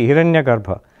Sambhuti,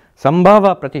 Hiranyagarbha,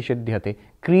 saṃbhavaḥ pratiṣidhyate,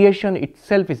 creation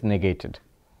itself is negated.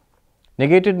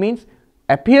 Negated means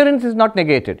appearance is not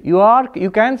negated.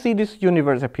 You can see this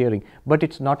universe appearing, but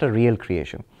it's not a real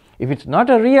creation. If it's not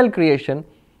a real creation,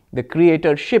 the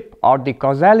creatorship or the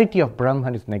causality of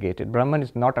Brahman is negated. Brahman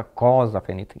is not a cause of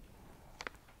anything.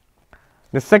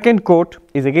 The second quote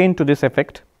is again to this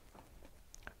effect.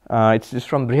 It's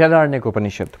from Brihadaranyaka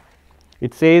Upanishad.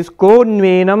 It says, Ko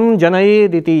nvenaṃ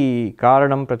janayediti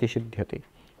kāraṇaṃ pratiṣidhyate.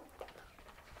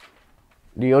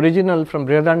 The original from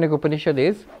Brihadaranyaka Upanishad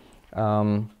is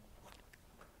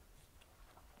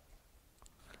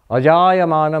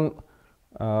ajāyamanam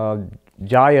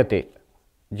jāyate,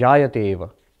 jāyate eva.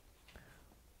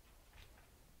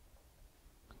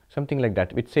 Something like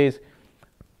that. It says,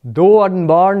 though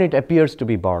unborn, it appears to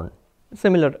be born.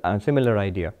 Similar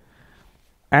idea.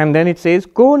 And then it says,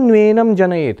 Ko nvenaṃ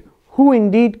janayet. Who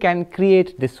indeed can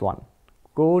create this one?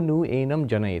 Ko nvenaṃ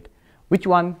janayet. Which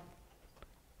one?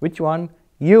 Which one?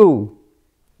 You,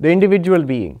 the individual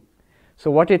being. So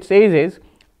what it says is,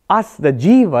 us, the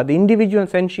jiva, the individual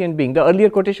sentient being. The earlier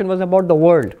quotation was about the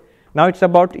world. Now it's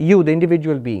about you, the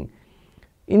individual being.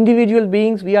 Individual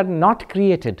beings, we are not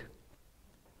created.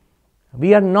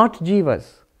 We are not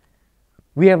jivas.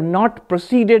 We have not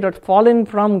proceeded or fallen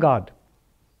from God.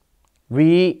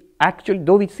 We actually,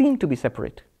 though we seem to be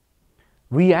separate,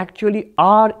 we actually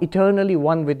are eternally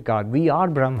one with God. We are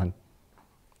Brahman.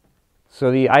 So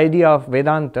the idea of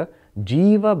Vedanta,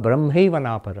 jiva brahmaiva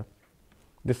napara,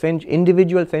 the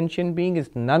individual sentient being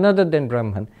is none other than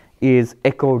Brahman, is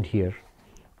echoed here.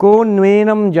 Ko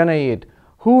nvenaṃ janayet.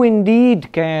 Who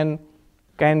indeed can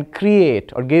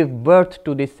create or give birth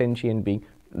to this sentient being?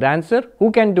 The answer,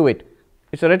 who can do it?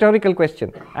 It's a rhetorical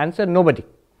question. Answer, nobody.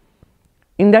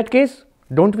 In that case,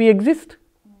 don't we exist?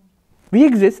 We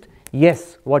exist.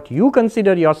 Yes, what you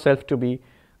consider yourself to be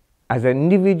as an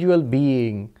individual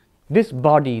being, this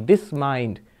body, this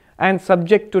mind, and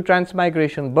subject to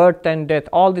transmigration, birth and death,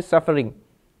 all this suffering.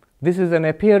 This is an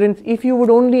appearance if you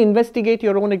would only investigate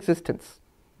your own existence.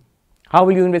 How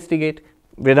will you investigate?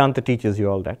 Vedanta teaches you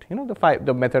all that. You know,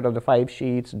 the method of the 5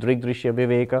 sheets, Drigdrishya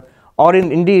Viveka, or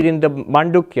indeed in the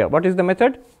Mandukya. What is the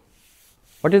method?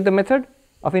 What is the method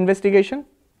of investigation?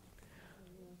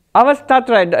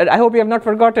 Avastatra. I hope you have not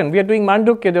forgotten. We are doing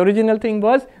Mandukya. The original thing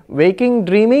was waking,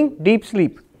 dreaming, deep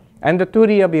sleep, and the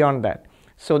Turiya beyond that.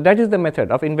 So that is the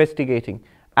method of investigating.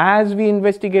 As we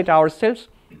investigate ourselves,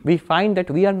 we find that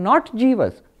we are not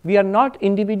jivas. We are not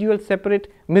individual,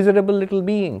 separate, miserable little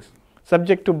beings,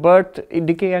 subject to birth,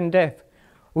 decay and death.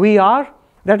 We are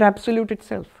that absolute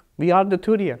itself. We are the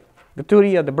Turiya,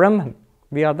 the Brahman.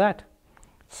 We are that.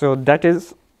 So that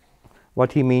is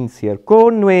what he means here. Ko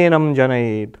nvenaṃ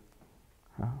janayed.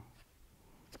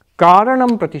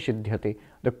 Kāraṇaṃ pratiṣidhyate.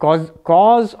 The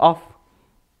cause of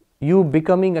you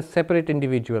becoming a separate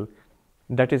individual,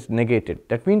 that is negated.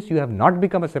 That means you have not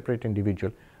become a separate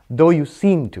individual, though you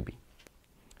seem to be.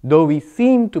 Though we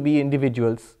seem to be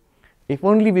individuals, if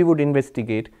only we would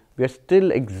investigate, we are still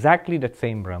exactly that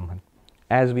same Brahman,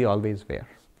 as we always were.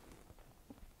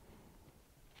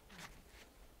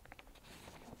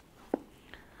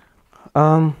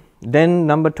 Then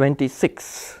number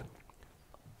 26.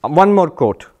 One more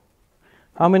quote.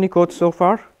 How many quotes so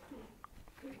far?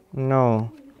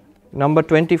 No. Number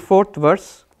 24th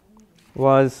verse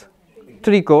was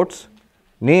 3 quotes.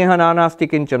 Neha nanasti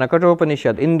kinchana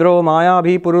Kathopanishad, Indro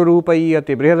māyābhi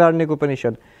pururūpayyate, Brihadaranyaka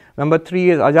Upanishad. Number 3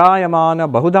 is ajāyamāna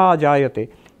bahudha jāyate,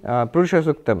 Purusha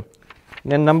Suktam.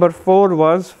 Then number 4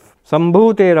 was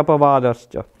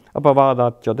saṃbhūterapavādācca,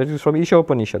 that is from Isha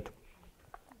Upanishad.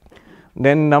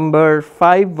 Then number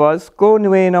 5 was ko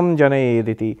nvenaṃ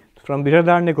janayediti, from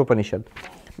Brihadaranyaka Upanishad.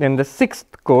 Then the 6th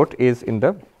quote is in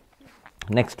the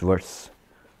next verse,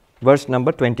 verse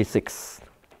number 26.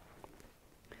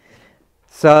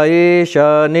 Sa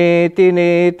esha neti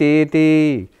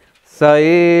netīti, sa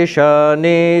esha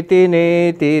neti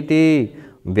netīti,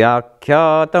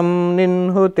 vyākhyātaṃ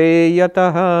nihnute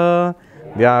yataḥ,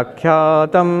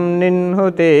 vyākhyātaṃ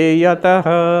nihnute yataḥ,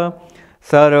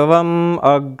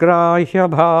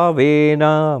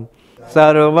 sarvamagrāhyabhāvena,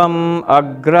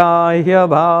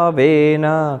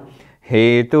 sarvamagrāhyabhāvena,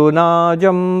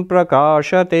 hetunājaṃ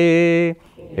prakāśate,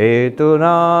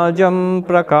 hetunājaṃ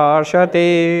prakāśate.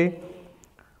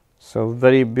 So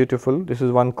very beautiful. This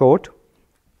is one quote,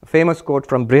 a famous quote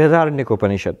from Brihadaranyaka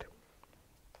Upanishad.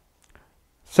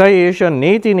 Sa esha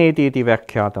neti netīti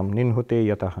vyākhyātaṃ nihnute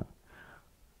yataḥ.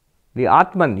 The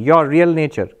Atman, your real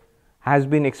nature, has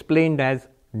been explained as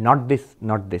not this,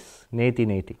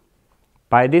 neti.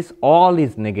 By this all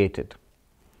is negated.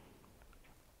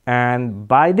 And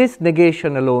by this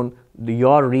negation alone,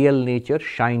 your real nature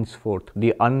shines forth.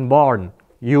 The unborn,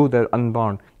 you the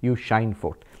unborn, you shine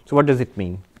forth. So what does it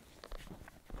mean?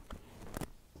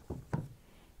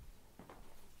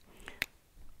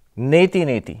 Neti,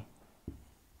 neti.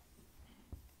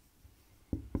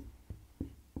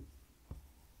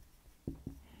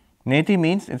 Neti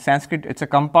means, in Sanskrit, it's a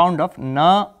compound of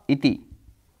na iti.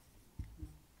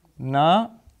 Na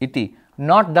iti.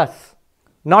 Not thus,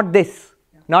 not this,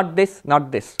 not this,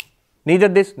 not this. Neither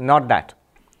this, not that.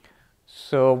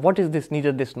 So what is this,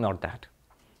 neither this, not that?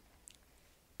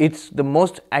 It's the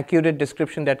most accurate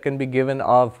description that can be given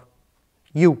of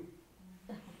you.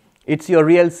 It's your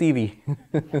real CV.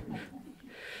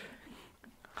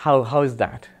 How is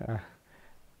that?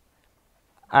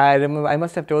 I remember, I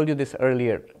must have told you this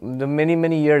earlier.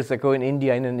 Many years ago in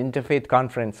India, in an interfaith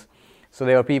conference, so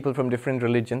there were people from different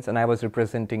religions, and I was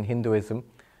representing Hinduism.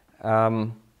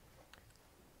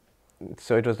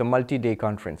 So it was a multi-day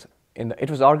conference. It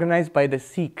was organized by the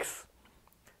Sikhs.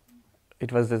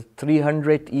 It was the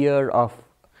 300th year of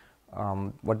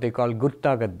what they call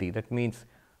Gutta Gaddi. That means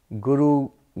Guru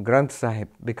Granth Sahib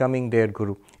becoming their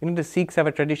Guru. The Sikhs have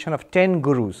a tradition of 10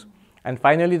 Gurus. And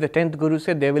finally the 10th Guru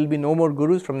said, there will be no more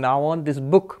Gurus from now on. This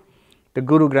book, the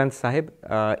Guru Granth Sahib,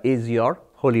 is your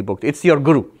holy book. It's your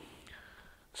Guru.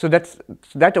 So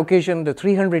that occasion, the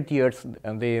 300 years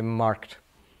they marked.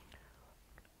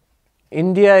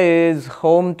 India is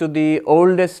home to the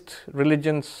oldest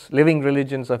religions, living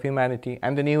religions of humanity,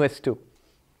 and the newest too.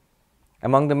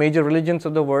 Among the major religions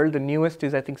of the world, the newest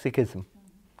is, I think, Sikhism.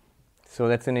 So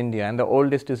that's in India, and the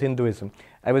oldest is Hinduism.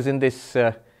 I was in this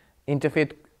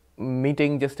interfaith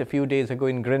meeting just a few days ago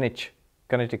in Greenwich,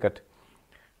 Connecticut.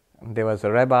 There was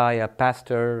a rabbi, a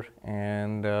pastor,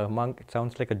 and a monk. It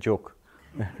sounds like a joke.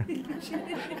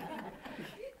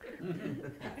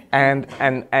 and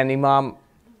imam.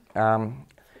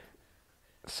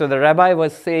 So the rabbi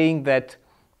was saying that,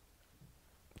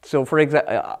 so for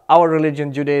example, our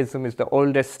religion, Judaism, is the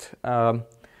oldest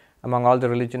among all the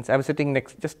religions. I was sitting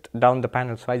just down the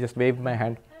panel, so I just waved my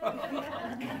hand.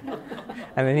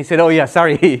 And then he said, oh yeah,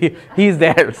 sorry, he's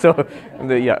there. So,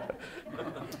 yeah.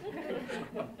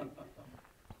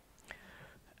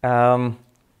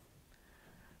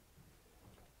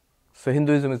 So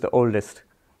Hinduism is the oldest,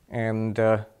 and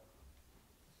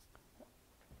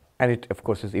it, of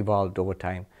course, has evolved over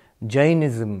time.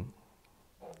 Jainism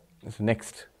is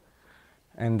next,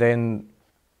 and then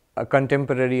a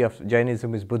contemporary of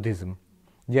Jainism is Buddhism.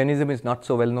 Jainism is not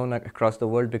so well known across the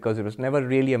world because it was never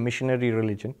really a missionary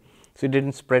religion, so it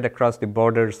didn't spread across the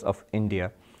borders of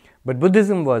India. But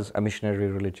Buddhism was a missionary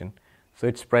religion, so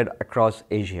it spread across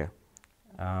Asia.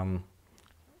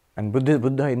 And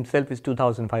Buddha himself is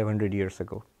 2,500 years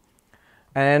ago.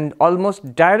 And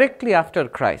almost directly after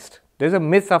Christ, there's a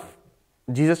myth of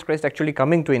Jesus Christ actually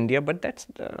coming to India, but that's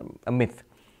a myth.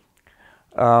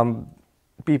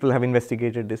 People have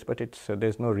investigated this, but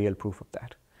there's no real proof of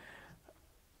that.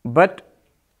 But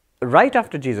right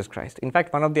after Jesus Christ, in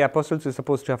fact, one of the apostles is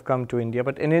supposed to have come to India,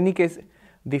 but in any case,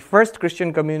 the first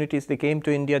Christian communities, they came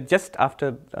to India just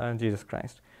after Jesus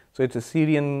Christ. So it's a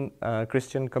Syrian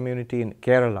Christian community in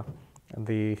Kerala.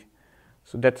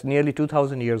 So that's nearly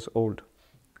 2,000 years old.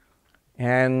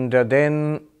 And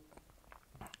then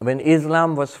when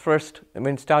Islam was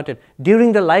when it started,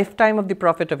 during the lifetime of the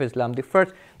Prophet of Islam,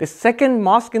 the second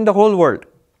mosque in the whole world.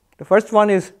 The first one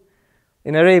is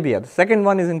in Arabia, the second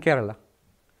one is in Kerala.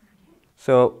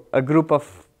 So a group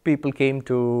of people came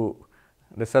to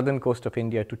the southern coast of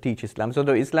India to teach Islam. So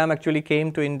the Islam actually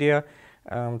came to India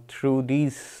through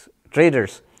these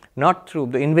traders, not through,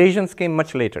 the invasions came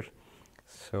much later.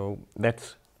 So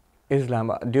that's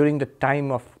Islam during the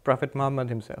time of Prophet Muhammad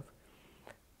himself.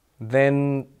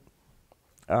 Then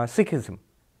Sikhism,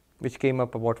 which came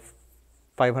up about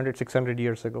 500, 600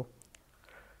 years ago.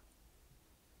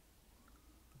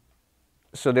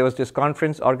 So there was this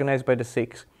conference organized by the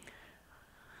Sikhs,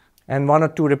 and one or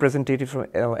two representatives from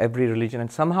every religion.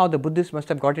 And somehow the Buddhists must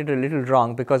have got it a little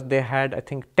wrong because they had, I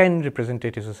think, 10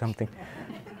 representatives or something.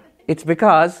 It's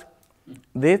because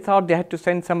they thought they had to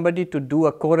send somebody to do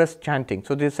a chorus chanting.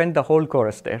 So they sent the whole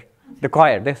chorus there. The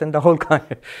choir, they sent the whole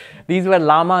choir. These were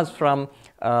lamas from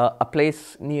a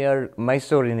place near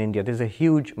Mysore in India. There's a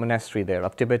huge monastery there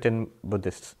of Tibetan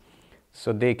Buddhists.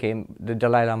 So they came, the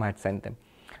Dalai Lama had sent them.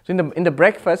 So in the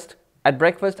breakfast, at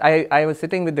breakfast, I was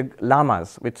sitting with the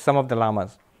lamas, with some of the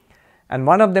lamas. And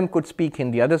one of them could speak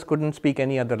Hindi, others couldn't speak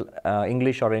any other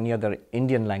English or any other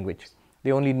Indian language.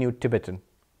 They only knew Tibetan.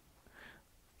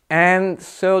 And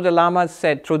so the lamas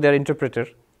said through their interpreter,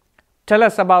 tell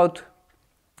us about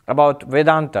about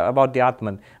Vedanta, about the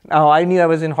Atman. Now, I knew I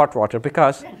was in hot water,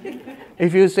 because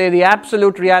if you say the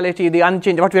absolute reality, the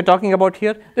unchanged, what we're talking about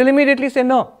here, they'll immediately say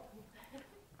no.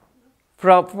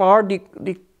 For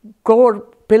the core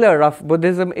pillar of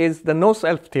Buddhism is the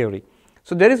no-self theory.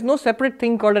 So there is no separate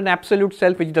thing called an absolute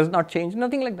self which does not change,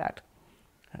 nothing like that.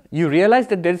 You realize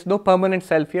that there is no permanent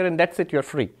self here, and that's it, you're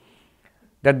free.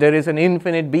 That there is an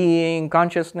infinite being,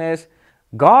 consciousness.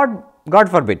 God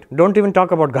forbid, don't even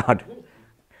talk about God.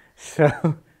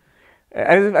 So,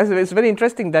 it's very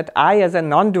interesting that I, as a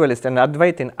non-dualist and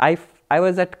Advaitin, I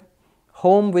was at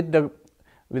home with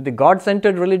the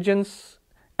God-centered religions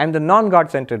and the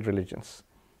non-God-centered religions.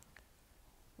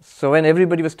 So when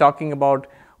everybody was talking about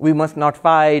we must not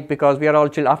fight because we are all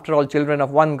after all children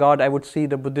of one God, I would see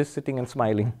the Buddhists sitting and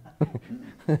smiling.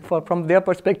 From their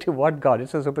perspective, what God?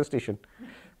 It's a superstition.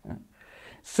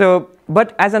 So,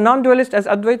 but as a non-dualist, as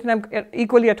Advaitin, I'm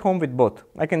equally at home with both.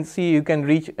 I can see you can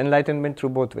reach enlightenment through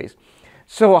both ways.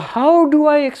 So how do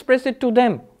I express it to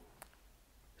them?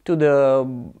 To the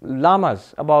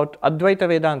lamas, about Advaita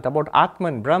Vedanta, about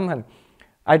Atman, Brahman.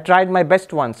 I tried my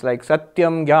best once, like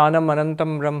Satyam, Jnanam,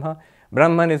 Anantam, Brahma.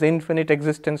 Brahman is infinite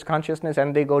existence, consciousness,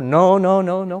 and they go, no, no,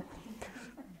 no, no.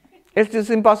 It's just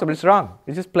impossible, it's wrong.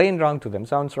 It's just plain wrong to them,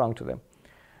 sounds wrong to them.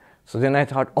 So then I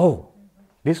thought, oh,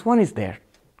 this one is there.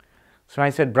 So I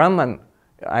said, Brahman,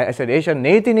 I said, Esha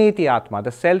neti atma,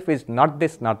 the self is not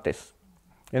this, not this.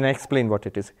 And I explained what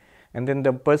it is. And then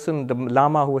the person, the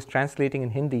Lama who was translating in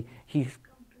Hindi, he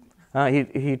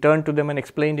turned to them and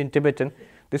explained in Tibetan.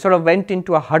 They sort of went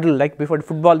into a huddle, like before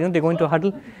football, they go into a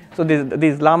huddle. So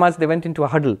these Lamas, they went into a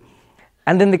huddle.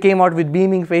 And then they came out with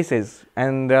beaming faces.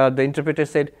 And the interpreter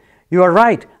said, you are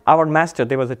right, our master,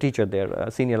 there was a teacher there,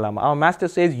 a senior Lama, our master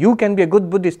says, you can be a good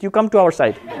Buddhist, you come to our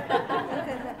side.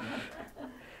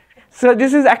 So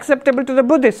this is acceptable to the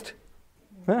Buddhist.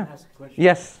 Can I ask a question?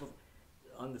 Yes.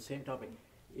 On the same topic,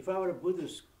 if I were a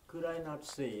Buddhist, could I not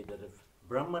say that if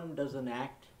Brahman doesn't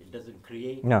act, it doesn't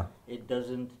create, No. it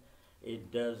doesn't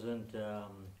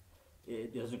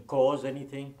cause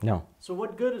anything? No. So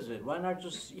what good is it? Why not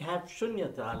just have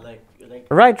shunyata like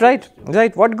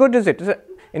Right. What good is it?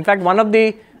 In fact, one of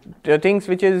the things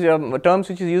which is terms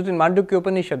which is used in Mandukya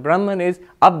Upanishad, Brahman is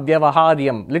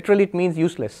avyavaharyam. Literally, it means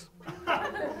useless.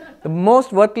 The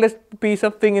most worthless piece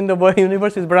of thing in the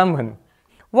universe is Brahman.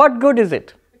 What good is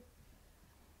it?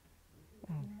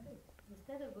 Is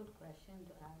that a good question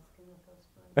to ask in the first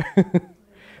place?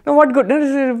 No, what good? This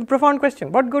is a profound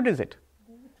question. What good is it?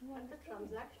 At the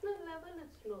transactional level,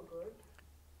 it's no good.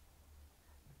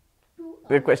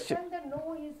 The question. Understand that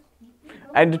no is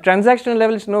At the transactional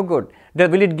level, it's no good.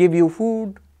 Will it give you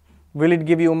food? Will it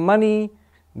give you money?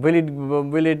 Will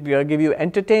it give you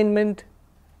entertainment?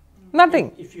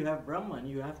 Nothing. If you have Brahman,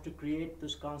 you have to create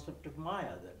this concept of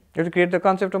Maya then. You have to create the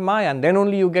concept of Maya, and then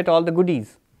only you get all the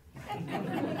goodies. I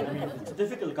mean, it's a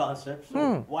difficult concept,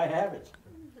 so why have it?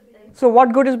 So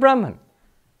what good is Brahman?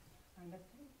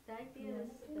 The idea is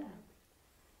that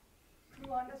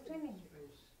to understanding.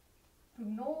 To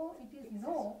know it is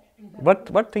no.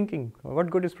 What thinking? What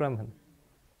good is Brahman?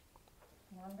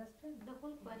 Understand. the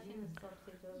whole question is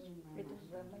topsy-turvy in my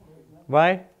mind.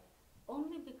 Why?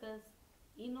 Only because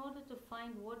in order to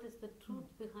find what is the truth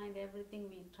behind everything,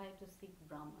 we try to seek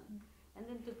Brahman. And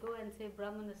then to go and say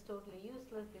Brahman is totally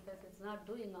useless because it's not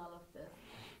doing all of this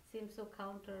seems so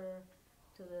counter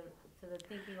to the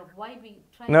thinking of why we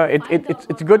try No, to find out it's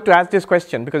what good to Brahman ask this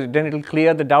question, because then it will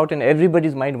clear the doubt in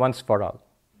everybody's mind once for all.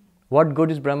 What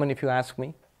good is Brahman, if you ask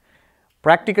me?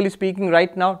 Practically speaking,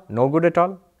 right now, no good at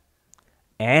all.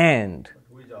 And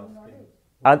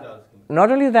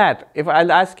not only that, if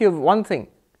I'll ask you one thing,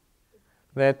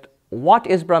 that what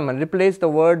is Brahman? Replace the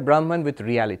word Brahman with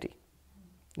reality.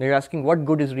 Now you're asking, what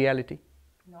good is reality?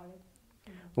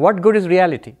 What good is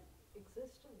reality?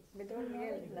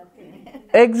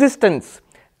 Existence.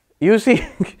 You see,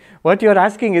 what you're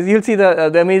asking is, you'll see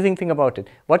the amazing thing about it.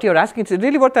 What you're asking, it's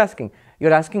really worth asking.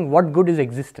 You're asking, what good is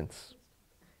existence?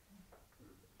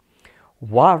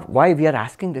 Why we are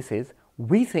asking this is,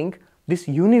 we think this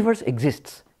universe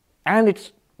exists, and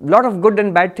it's a lot of good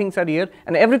and bad things are here,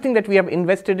 and everything that we have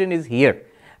invested in is here.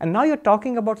 And now you're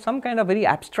talking about some kind of very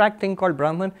abstract thing called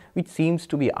Brahman, which seems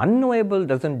to be unknowable,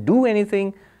 doesn't do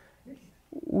anything.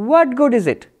 What good is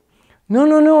it?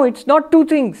 No, it's not two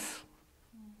things.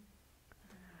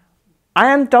 I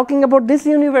am talking about this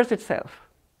universe itself.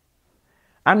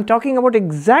 I'm talking about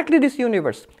exactly this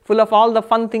universe, full of all the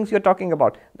fun things you're talking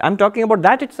about. I'm talking about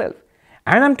that itself.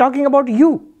 And I'm talking about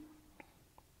you.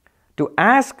 To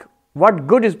ask what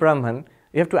good is Brahman,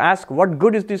 you have to ask what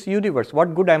good is this universe?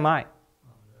 What good am I?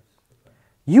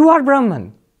 You are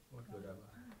Brahman.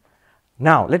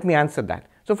 Now, let me answer that.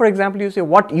 So, for example, you say,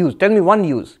 what use? Tell me one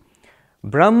use.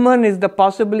 Brahman is the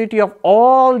possibility of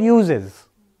all uses.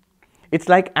 It's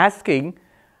like asking,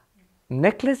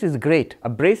 necklace is great, a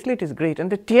bracelet is great,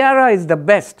 and the tiara is the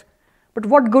best. But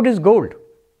what good is gold?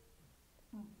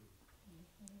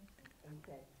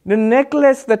 The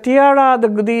necklace, the tiara,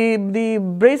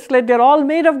 the bracelet, they're all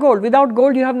made of gold. Without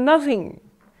gold, you have nothing.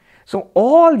 So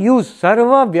all use,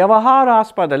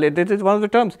 sarva this is one of the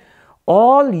terms.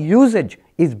 All usage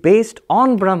is based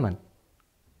on Brahman.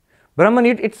 Brahman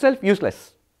itself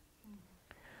useless.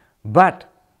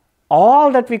 But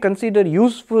all that we consider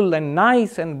useful and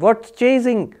nice and worth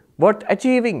chasing, worth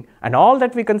achieving, and all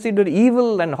that we consider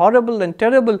evil and horrible and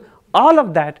terrible, all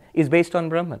of that is based on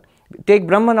Brahman. Take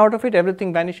Brahman out of it,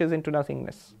 everything vanishes into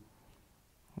nothingness.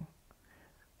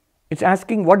 It's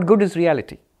asking what good is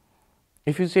reality.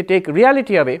 If you say take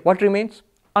reality away, what remains?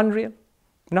 Unreal.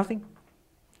 Nothing.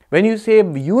 When you say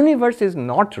universe is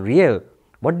not real,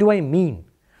 what do I mean?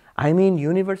 I mean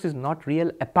universe is not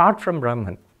real apart from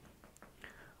Brahman.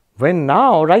 When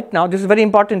now, right now, this is very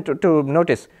important to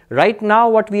notice, right now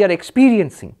what we are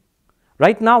experiencing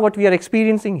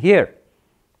here,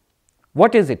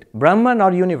 what is it? Brahman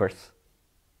or universe?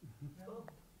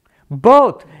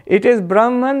 Both. It is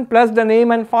Brahman plus the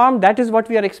name and form, that is what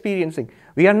we are experiencing.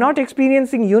 We are not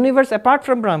experiencing universe apart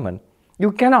from Brahman.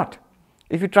 You cannot.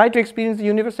 If you try to experience the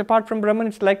universe apart from Brahman,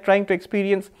 it's like trying to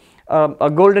experience a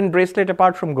golden bracelet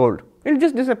apart from gold. It will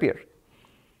just disappear.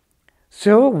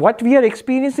 So what we are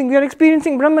experiencing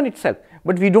Brahman itself.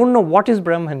 But we don't know what is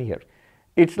Brahman here.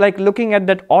 It's like looking at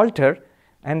that altar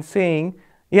and saying,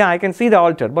 yeah, I can see the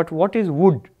altar, but what is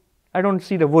wood? I don't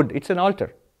see the wood, it's an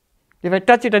altar. If I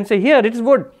touch it and say, here, it's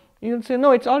wood, you will say,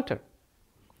 no, it's altar.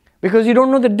 Because you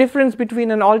don't know the difference between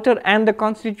an altar and the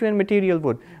constituent material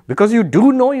wood. Because you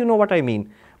do know, you know what I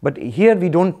mean. But here we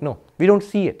don't know, we don't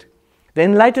see it. The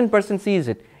enlightened person sees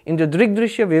it. In the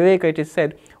Drigdrishya Viveka it is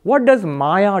said, what does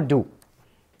Maya do?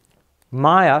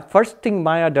 Maya, first thing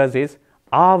Maya does is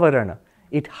avarana.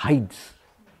 It hides.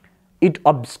 It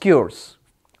obscures.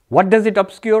 What does it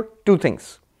obscure? Two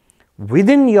things.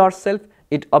 Within yourself,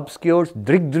 it obscures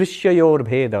Drigdrishyayor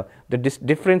bheda, the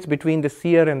difference between the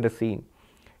seer and the seen.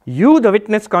 You, the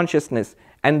witness consciousness,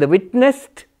 and the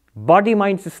witnessed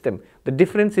body-mind system, the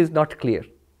difference is not clear.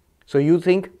 So you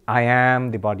think, I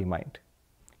am the body-mind.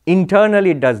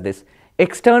 Internally it does this.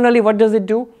 Externally, what does it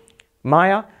do?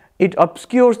 Maya, it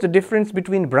obscures the difference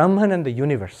between Brahman and the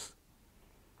universe.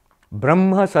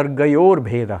 Brahma sargayor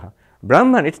bhedaha.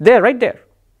 Brahman, it's there, right there.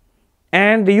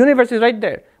 And the universe is right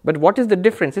there. But what is the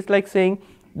difference? It's like saying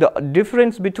the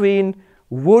difference between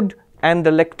wood and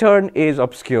the lectern is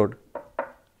obscured.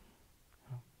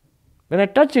 When I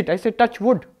touch it, I say touch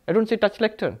wood. I don't say touch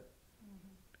lectern.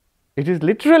 It is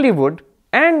literally wood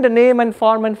and the name and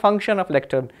form and function of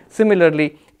lectern.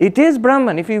 Similarly, it is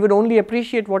Brahman if you would only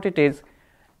appreciate what it is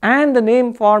and the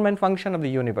name, form and function of the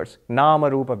universe. Nama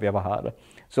rupa vyavahara.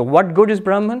 So what good is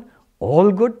Brahman?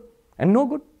 All good and no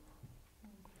good.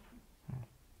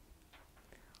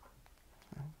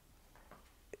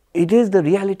 It is the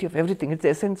reality of everything. It's the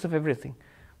essence of everything.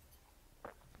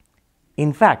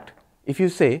 In fact, if you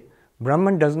say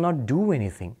Brahman does not do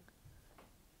anything,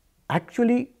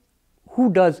 actually, who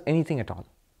does anything at all?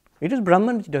 It is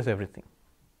Brahman which does everything.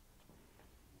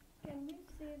 Can we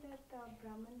say that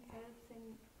Brahman helps in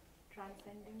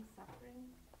transcending suffering?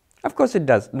 Of course it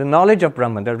does. The knowledge of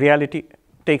Brahman, the reality,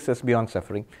 takes us beyond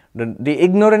suffering. The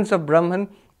ignorance of Brahman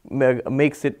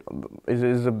makes it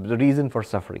is the reason for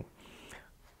suffering.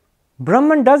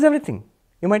 Brahman does everything.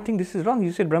 You might think this is wrong.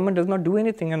 You said Brahman does not do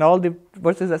anything and all the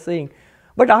verses are saying.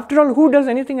 But after all, who does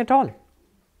anything at all?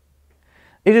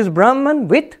 It is Brahman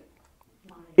with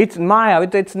its Maya,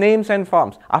 with its names and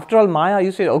forms. After all, Maya,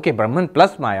 you say, okay, Brahman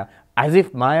plus Maya, as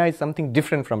if Maya is something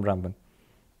different from Brahman.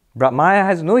 Maya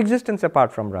has no existence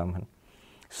apart from Brahman.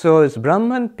 So it's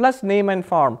Brahman plus name and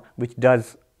form which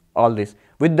does all this.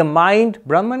 With the mind,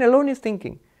 Brahman alone is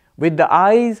thinking. With the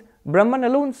eyes, Brahman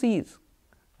alone sees.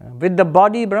 With the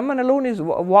body, Brahman alone is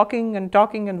walking and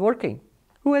talking and working.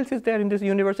 Who else is there in this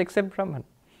universe except Brahman?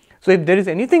 So if there is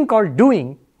anything called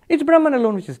doing, it's Brahman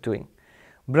alone which is doing.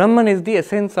 Brahman is the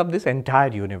essence of this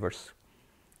entire universe.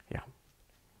 Yeah.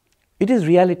 It is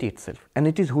reality itself and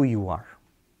it is who you are.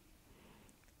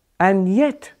 And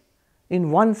yet, in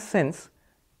one sense,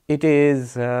 it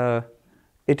is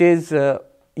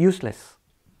useless.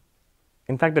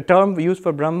 In fact, the term used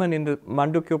for Brahman in the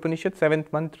Mandukya Upanishad,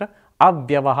 7th mantra,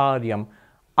 avyavaharyam,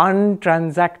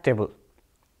 untransactable.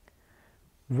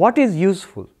 What is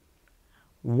useful?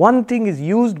 One thing is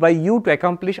used by you to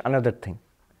accomplish another thing.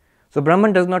 So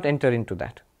Brahman does not enter into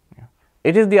that. Yeah.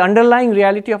 It is the underlying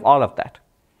reality of all of that.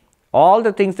 All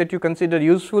the things that you consider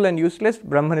useful and useless,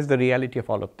 Brahman is the reality of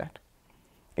all of that,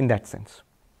 in that sense.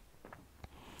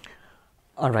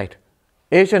 All right.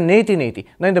 Esha neti neti.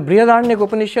 Now in the Brihadaranyaka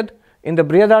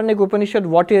Upanishad,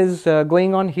 what is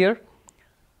going on here?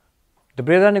 The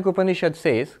Brihadaranyaka Upanishad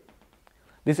says,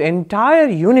 this entire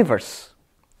universe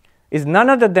is none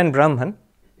other than Brahman.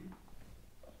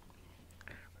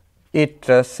 It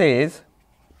says,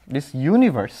 this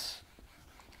universe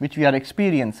which we are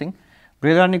experiencing,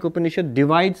 Brihadaranyaka Upanishad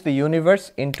divides the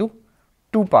universe into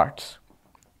two parts.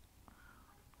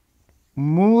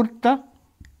 Murta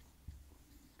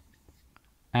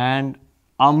and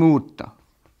Amurta.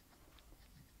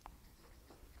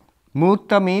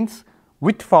 Murta means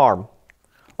with form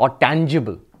or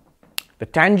tangible. The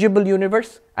tangible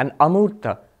universe, and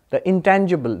Amurta, the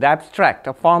intangible, the abstract,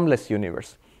 a formless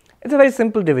universe. It's a very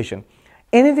simple division.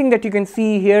 Anything that you can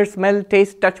see, hear, smell,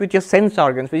 taste, touch with your sense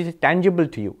organs, which is tangible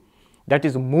to you, that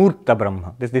is Murta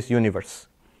Brahma, this universe.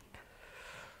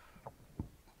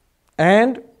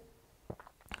 And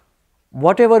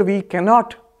whatever we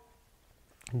cannot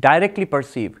directly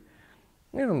perceive,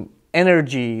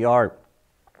 energy or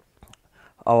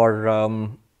our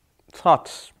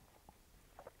thoughts,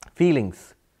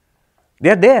 feelings, they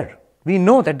are there. We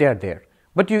know that they are there,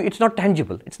 but it's not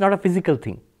tangible. It's not a physical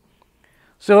thing.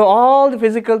 So all the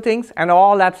physical things and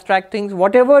all abstract things,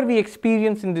 whatever we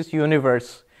experience in this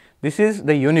universe, this is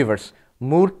the universe,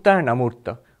 Murta and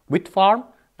Amurta, with form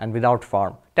and without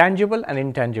form, tangible and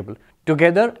intangible,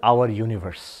 together our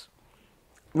universe.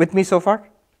 With me so far?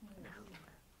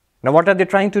 Now what are they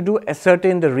trying to do?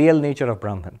 Ascertain the real nature of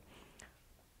Brahman.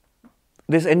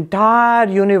 This entire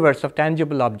universe of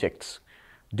tangible objects,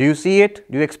 do you see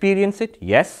it? Do you experience it?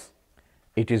 Yes.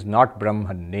 It is not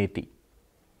Brahman, neti.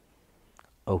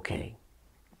 Okay.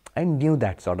 I knew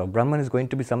that sort of. Brahman is going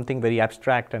to be something very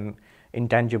abstract and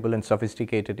intangible and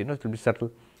sophisticated, it will be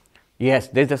subtle. Yes,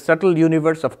 there is a subtle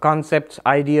universe of concepts,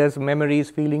 ideas, memories,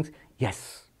 feelings.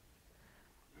 Yes.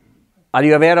 Are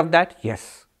you aware of that?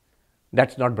 Yes.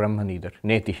 That's not Brahman either,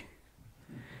 neti.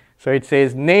 So it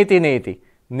says neti neti.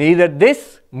 Neither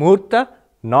this, Murta,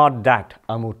 nor that,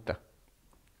 Amurta.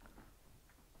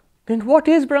 Then what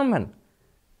is Brahman?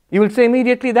 You will say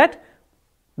immediately that.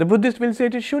 The Buddhist will say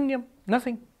it is shunyam,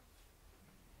 nothing.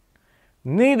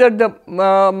 Neither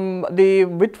the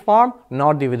with form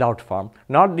nor the without form,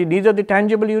 neither the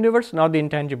tangible universe nor the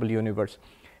intangible universe.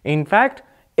 In fact,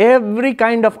 every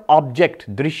kind of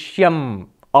object, drishyam,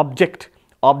 object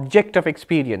of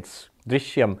experience,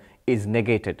 drishyam, is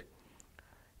negated.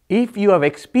 If you have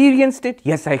experienced it,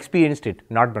 yes, I experienced it,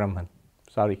 not Brahman.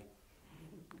 Sorry.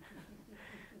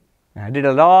 I did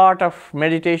a lot of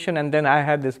meditation and then I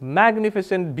had this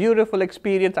magnificent, beautiful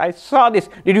experience. I saw this.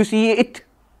 Did you see it?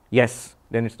 Yes.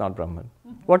 Then it's not Brahman.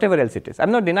 Whatever else it is.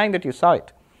 I'm not denying that you saw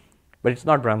it, but it's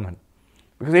not Brahman.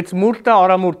 Because it's Murta or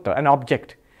Amurta, an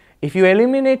object. If you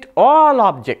eliminate all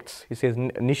objects, he says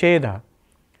nishedha,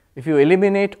 if you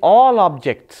eliminate all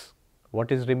objects,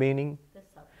 what is remaining?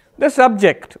 The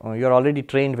subject. Oh, you're already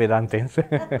trained Vedantins.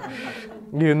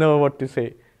 You know what to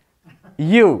say.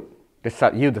 You, the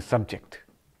subject.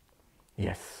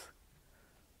 Yes.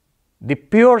 The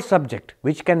pure subject,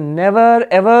 which can never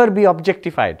ever be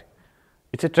objectified.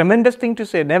 It's a tremendous thing to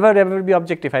say, never ever be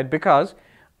objectified, because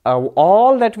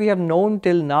all that we have known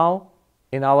till now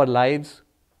in our lives,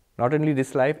 not only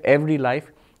this life, every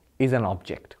life, is an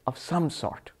object of some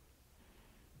sort.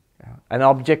 An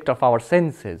object of our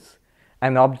senses,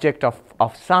 an object of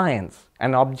science,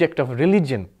 an object of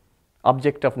religion,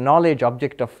 object of knowledge,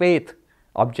 object of faith,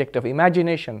 object of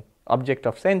imagination, object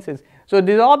of senses. So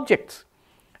these are objects.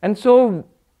 And so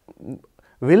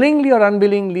willingly or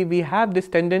unwillingly, we have this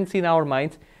tendency in our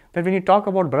minds that when you talk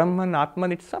about Brahman,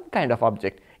 Atman, it's some kind of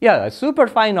object. Yeah, a super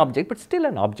fine object, but still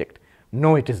an object.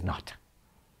 No, it is not.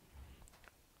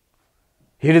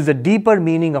 Here is a deeper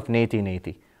meaning of neti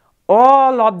neti.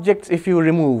 All objects, if you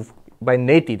remove by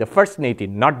neti, the first neti,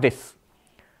 not this,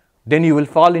 then you will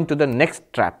fall into the next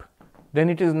trap. Then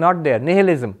it is not there.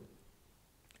 Nihilism,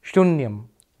 shunyam,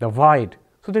 the void.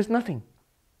 So there's nothing.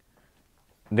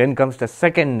 Then comes the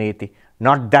second neti,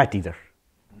 not that either.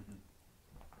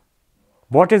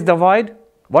 What is the void?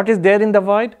 What is there in the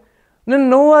void? The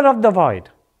knower of the void.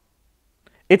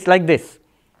 It's like this.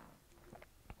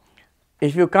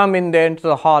 If you come in there into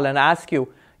the hall and ask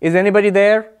you, is anybody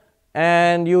there?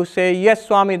 And you say, yes,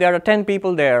 Swami, there are 10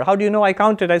 people there. How do you know? I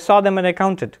counted. I saw them and I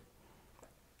counted.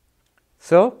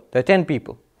 So, there are 10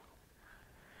 people.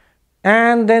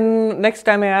 And then next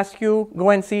time I ask you,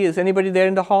 go and see, is anybody there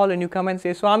in the hall? And you come and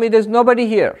say, Swami, there's nobody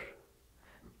here.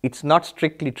 It's not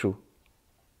strictly true.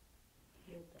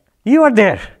 You are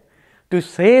there. To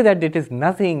say that it is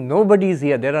nothing, nobody is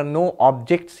here, there are no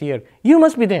objects here, you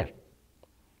must be there.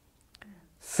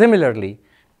 Similarly,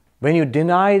 when you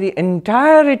deny the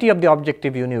entirety of the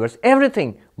objective universe,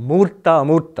 everything, murta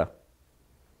amurta,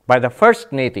 by the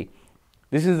first neti,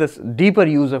 this is the deeper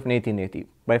use of neti.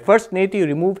 By first neti, you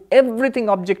remove everything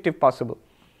objective possible.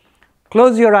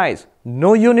 Close your eyes,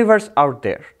 no universe out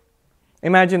there.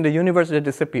 Imagine the universe that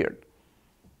disappeared.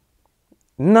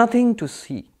 Nothing to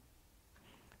see.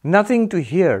 Nothing to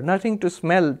hear, nothing to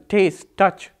smell, taste,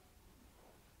 touch.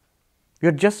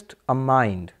 You're just a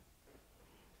mind.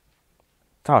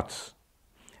 Thoughts.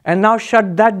 And now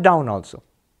shut that down also.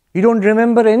 You don't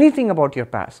remember anything about your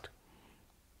past.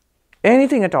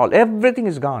 Anything at all. Everything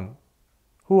is gone.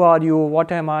 Who are you?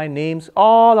 What am I? Names,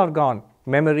 all are gone.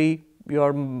 Memory,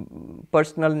 your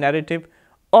personal narrative,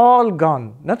 all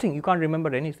gone. Nothing. You can't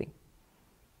remember anything.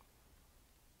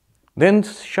 Then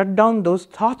shut down those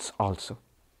thoughts also.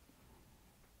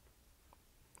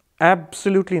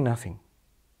 Absolutely nothing.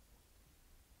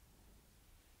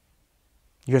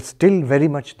 You're still very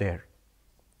much there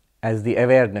as the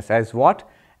awareness, as what?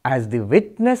 As the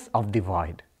witness of the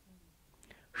void.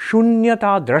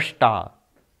 Shunyata drashta,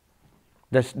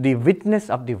 that's the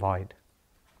witness of the void.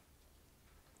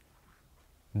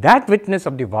 That witness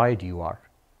of the void you are.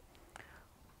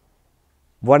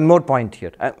 One more point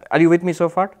here. Are you with me so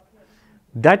far?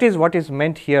 That is what is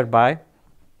meant here by,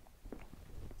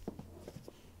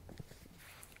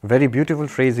 very beautiful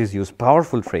phrase is used,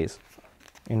 powerful phrase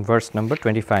in verse number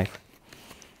 26.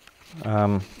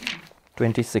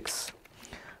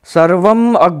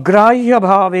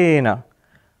 Sarvamagrāhyabhāvena,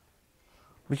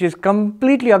 which is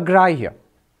completely agrahya,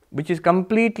 which is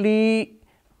completely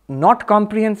not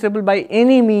comprehensible by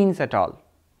any means at all.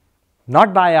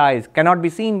 Not by eyes, cannot be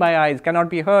seen by eyes, cannot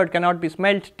be heard, cannot be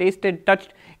smelt, tasted,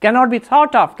 touched, cannot be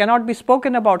thought of, cannot be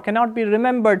spoken about, cannot be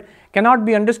remembered, cannot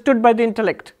be understood by the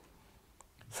intellect.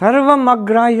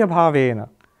 Sarvamagrāhyabhāvena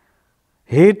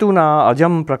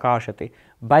hetunājaṃ prakāśate.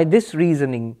 By this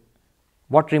reasoning,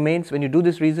 what remains when you do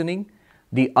this reasoning?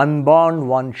 The unborn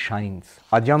one shines.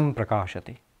 Ajam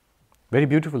prakāśate. Very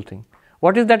beautiful thing.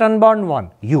 What is that unborn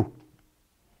one? You.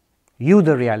 You,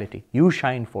 the reality. You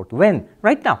shine forth. When?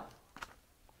 Right now.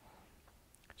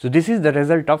 So this is the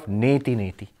result of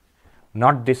neti.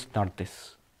 Not this, not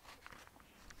this.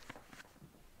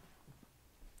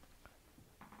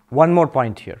 One more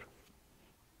point here.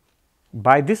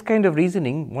 By this kind of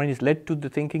reasoning, one is led to the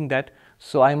thinking that,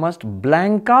 so I must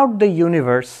blank out the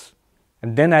universe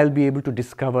and then I'll be able to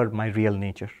discover my real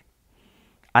nature.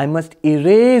 I must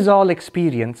erase all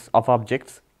experience of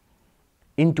objects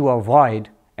into a void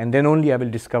and then only I will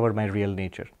discover my real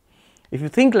nature. If you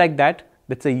think like that,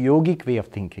 that's a yogic way of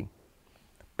thinking.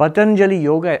 Patanjali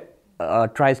Yoga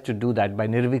tries to do that by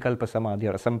nirvikalpa samadhi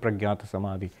or asampragyata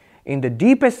samadhi. In the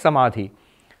deepest samadhi,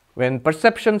 when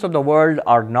perceptions of the world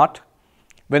are not,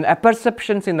 when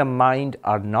apperceptions in the mind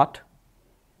are not,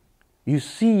 you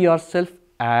see yourself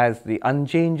as the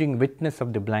unchanging witness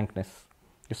of the blankness.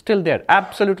 You're still there,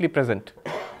 absolutely present,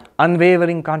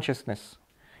 unwavering consciousness.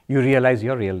 You realize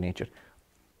your real nature.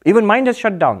 Even mind has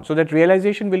shut down, so that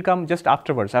realization will come just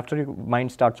afterwards, after your mind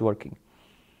starts working.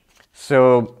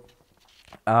 So,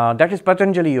 that is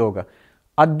Patanjali Yoga.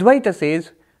 Advaita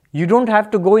says, you don't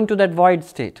have to go into that void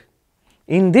state.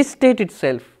 In this state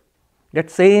itself,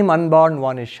 that same unborn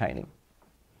one is shining.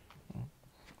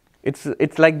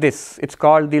 It's like this. It's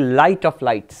called the light of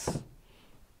lights.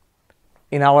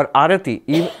 In our arati,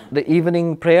 the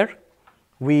evening prayer,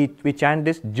 we chant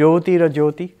this Jyotira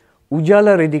Jyoti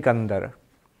Ujala Ridikandara.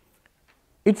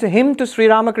 It's a hymn to Sri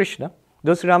Ramakrishna,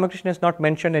 though Sri Ramakrishna is not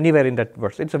mentioned anywhere in that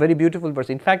verse. It's a very beautiful verse.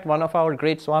 In fact, one of our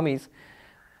great Swamis,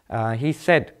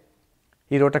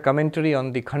 he wrote a commentary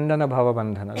on the Khandana Bhava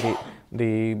Bandhana,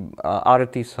 the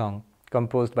Arati song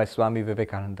composed by Swami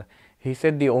Vivekananda. He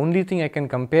said the only thing I can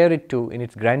compare it to in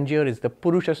its grandeur is the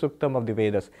Purusha Suktam of the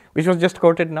Vedas, which was just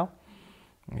quoted now.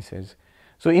 He says,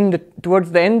 so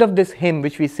towards the end of this hymn,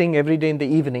 which we sing every day in the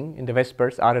evening, in the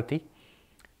Vespers, Arati,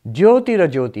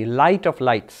 Jyotira Jyoti, light of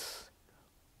lights,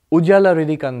 Ujala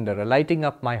Ridikandara, lighting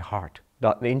up my heart,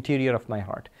 the interior of my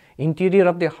heart. Interior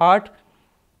of the heart,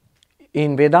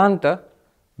 in Vedanta,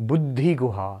 Buddhi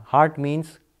Guha, heart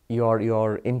means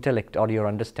your intellect or your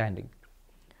understanding.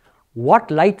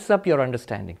 What lights up your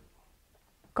understanding?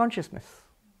 Consciousness.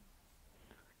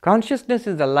 Consciousness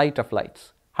is the light of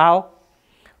lights. How?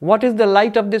 What is the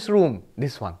light of this room?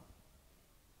 This one.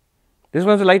 This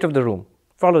one is the light of the room.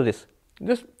 Follow this.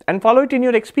 And follow it in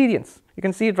your experience. You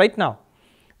can see it right now.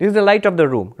 This is the light of the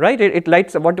room, right? It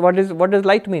lights up. What does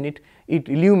light mean? It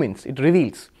illumines, it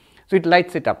reveals. So it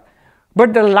lights it up.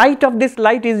 But the light of this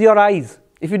light is your eyes.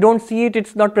 If you don't see it,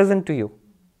 it's not present to you.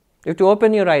 You have to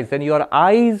open your eyes, and your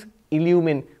eyes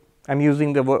illumine. I'm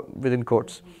using the word within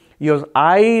quotes. Your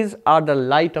eyes are the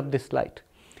light of this light.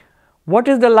 What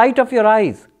is the light of your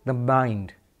eyes? The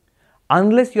mind.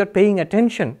 Unless you're paying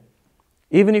attention,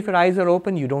 even if your eyes are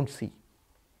open, you don't see.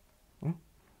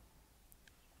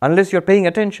 Unless you're paying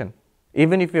attention,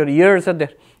 even if your ears are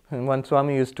there. One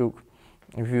Swami used to,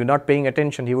 if you're not paying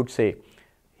attention, he would say,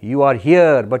 "You are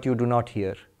here, but you do not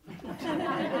hear."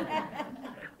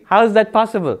 How is that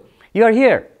possible? You are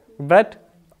here, but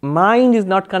mind is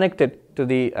not connected to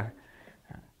the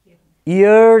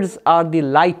ears are the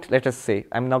light, let us say.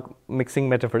 I'm not mixing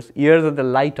metaphors. Ears are the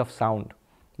light of sound.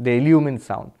 They illumine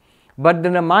sound. But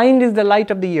then the mind is the light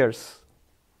of the ears.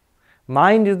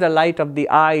 Mind is the light of the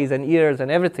eyes and ears and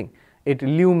everything. It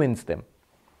illumines them.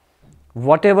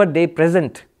 Whatever they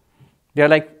present, they are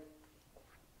like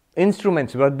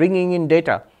instruments. You are bringing in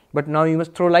data, but now you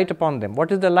must throw light upon them.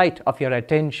 What is the light of your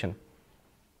attention?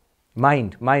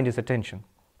 Mind is attention.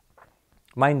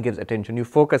 Mind gives attention. You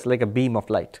focus like a beam of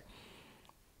light.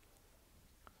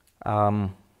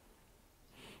 By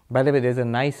the way, there's a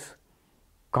nice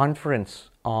conference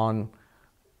on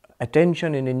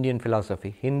attention in Indian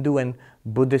philosophy, Hindu and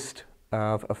Buddhist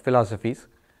philosophies.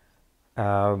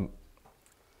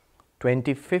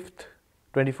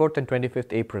 24th and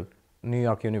 25th April, New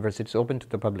York University. It's open to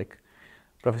the public.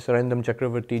 Professor Endam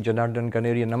Chakravarti, Janardhan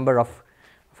Kaneri, a number of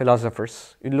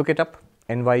philosophers. You look it up,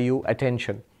 NYU,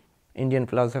 attention. Indian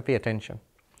philosophy, attention.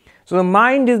 So the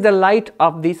mind is the light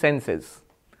of the senses.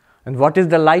 And what is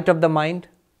the light of the mind?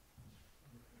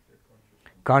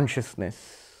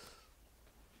 Consciousness.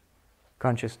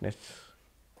 Consciousness.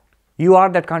 You are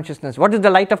that consciousness. What is the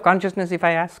light of consciousness, if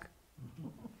I ask?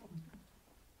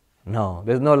 No,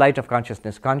 there is no light of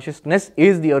consciousness. Consciousness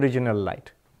is the original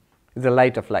light. It's the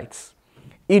light of lights.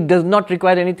 It does not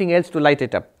require anything else to light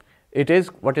it up. It is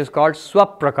what is called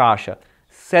swaprakāśa,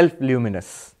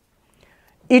 self-luminous.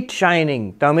 It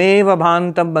shining, tameva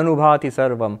bhantam manubhati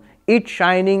sarvam. It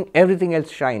shining, everything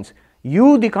else shines.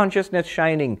 You, the consciousness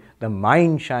shining, the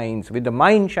mind shines. With the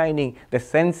mind shining, the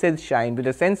senses shine. With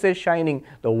the senses shining,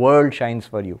 the world shines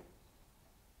for you.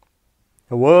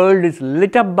 The world is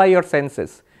lit up by your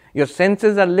senses. Your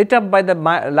senses are lit up by the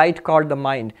light called the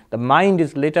mind. The mind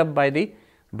is lit up by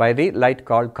the light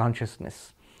called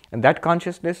consciousness. And that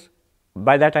consciousness,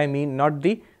 by that I mean not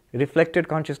the reflected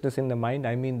consciousness in the mind,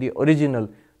 I mean the original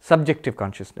subjective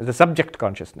consciousness, the subject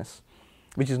consciousness,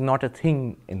 which is not a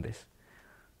thing in this.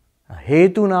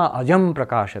 Hetunājaṃ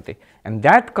prakāśate. And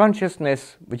that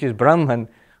consciousness, which is Brahman,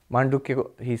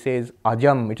 Mandukya, he says,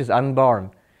 ajam, which is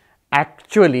unborn.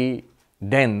 Actually,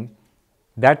 then,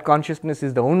 that consciousness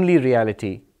is the only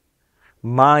reality.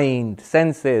 Mind,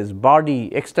 senses,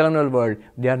 body, external world,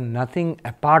 they are nothing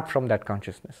apart from that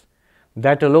consciousness.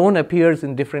 That alone appears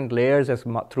in different layers as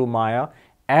through Maya,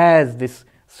 as this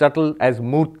subtle as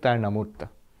mūrta and amūrta.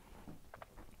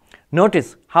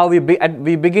 Notice how we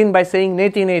begin by saying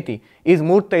neti, neti. Is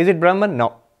mūrta, is it Brahman?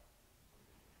 No.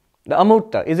 The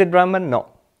amūrta, is it Brahman? No.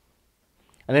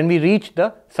 And then we reach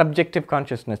the subjective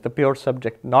consciousness, the pure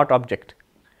subject, not object.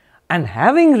 And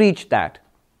having reached that,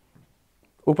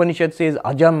 Upanishad says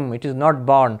ajam, it is not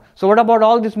born. So what about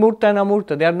all this mūrta and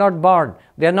amūrta? They are not born,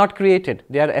 they are not created.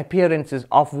 They are appearances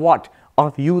of what?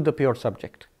 Of you, the pure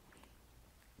subject.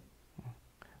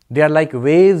 They are like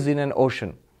waves in an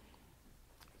ocean.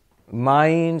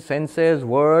 Mind, senses,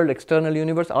 world, external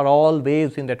universe are all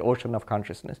waves in that ocean of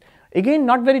consciousness. Again,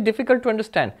 not very difficult to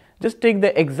understand. Just take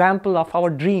the example of our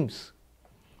dreams.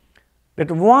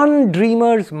 That one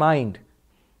dreamer's mind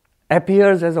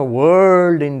appears as a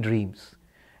world in dreams.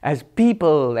 As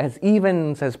people, as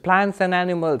events, as plants and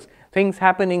animals, things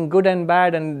happening good and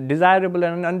bad and desirable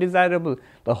and undesirable.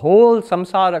 The whole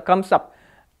samsara comes up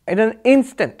in an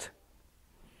instant,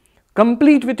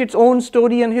 complete with its own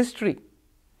story and history.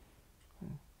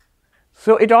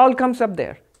 So it all comes up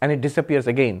there and it disappears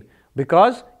again,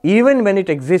 because even when it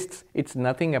exists, it's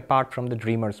nothing apart from the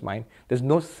dreamer's mind. There's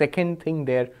no second thing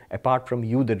there apart from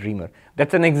you, the dreamer.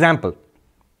 That's an example.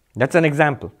 That's an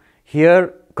example.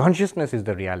 Here, consciousness is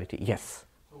the reality. Yes.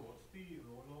 So what's the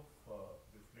role of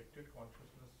reflected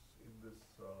consciousness in this,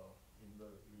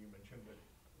 you mentioned that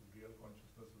real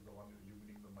consciousness is the one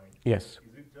illuminating the mind. Yes.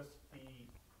 Is it just the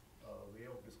way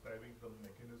of describing the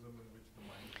mechanism in which the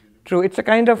mind is illuminated? True, it's a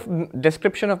kind of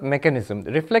description of mechanism.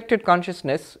 Reflected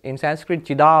consciousness, in Sanskrit,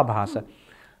 chidabhasa.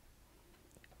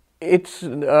 It's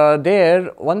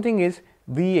there, one thing is,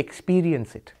 we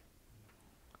experience it.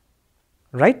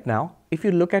 Right now, if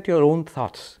you look at your own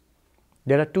thoughts,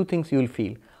 there are two things you will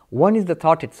feel. One is the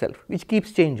thought itself, which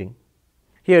keeps changing.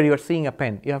 Here you are seeing a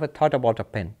pen. You have a thought about a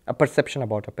pen, a perception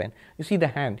about a pen. You see the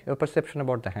hand, you have a perception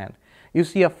about the hand. You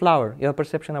see a flower, you have a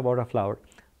perception about a flower.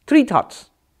 3 thoughts,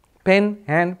 pen,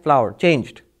 hand, flower,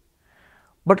 changed.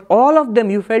 But all of them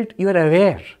you felt you are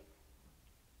aware.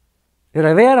 You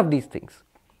are aware of these things.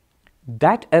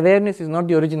 That awareness is not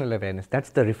the original awareness,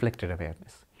 that's the reflected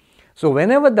awareness. So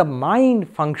whenever the mind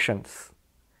functions,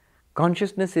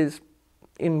 consciousness is,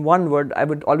 in one word, I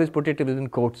would always put it within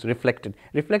quotes, reflected.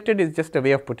 Reflected is just a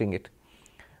way of putting it.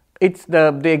 It's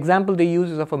the example they use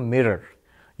is of a mirror.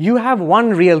 You have one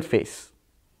real face.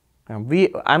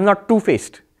 I'm not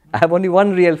two-faced. I have only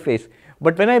one real face.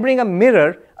 But when I bring a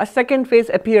mirror, a second face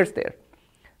appears there.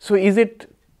 So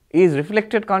is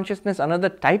reflected consciousness another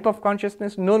type of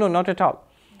consciousness? No, not at all.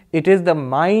 It is the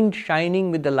mind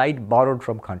shining with the light borrowed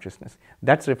from consciousness.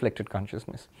 That's reflected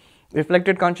consciousness.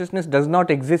 Reflected consciousness does not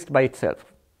exist by itself.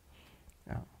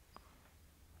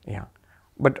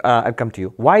 But I'll come to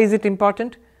you. Why is it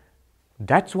important?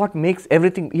 That's what makes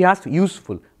everything, he asked,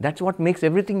 useful. That's what makes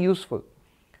everything useful.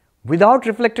 Without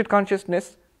reflected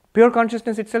consciousness, pure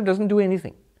consciousness itself doesn't do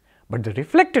anything. But the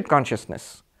reflected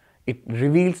consciousness, it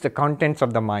reveals the contents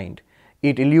of the mind.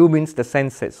 It illumines the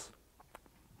senses.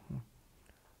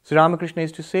 Sri Ramakrishna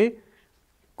used to say,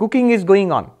 cooking is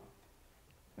going on.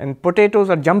 And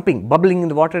potatoes are jumping, bubbling in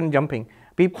the water and jumping.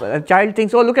 A child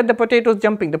thinks, oh, look at the potatoes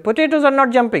jumping. The potatoes are not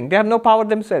jumping. They have no power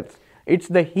themselves. It's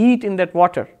the heat in that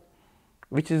water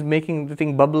which is making the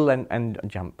thing bubble and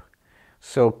jump.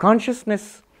 So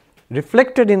consciousness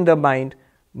reflected in the mind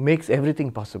makes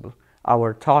everything possible.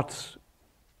 Our thoughts,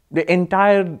 the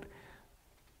entire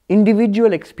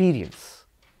individual experience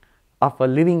of a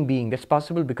living being, that's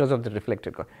possible because of the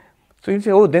reflected consciousness. So you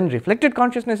say, oh, then reflected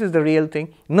consciousness is the real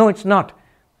thing. No, it's not.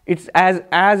 It's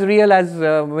as real as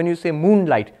when you say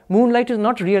moonlight. Moonlight is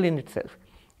not real in itself.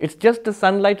 It's just the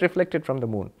sunlight reflected from the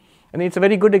moon. And it's a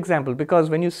very good example because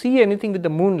when you see anything with the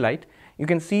moonlight, you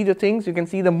can see the things, you can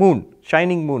see the moon,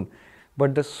 shining moon.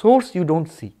 But the source you don't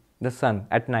see, the sun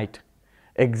at night.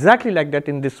 Exactly like that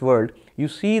in this world. You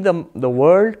see the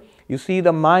world, you see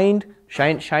the mind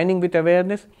shining with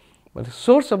awareness, but the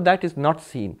source of that is not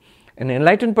seen. An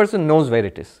enlightened person knows where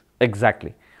it is,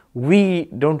 exactly. We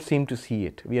don't seem to see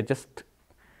it. We are just,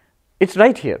 it's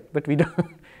right here, but we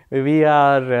don't, we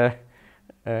are,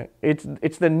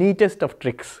 it's the neatest of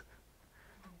tricks.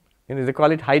 You know, they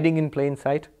call it hiding in plain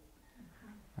sight.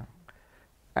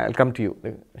 I'll come to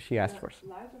you. She asked first.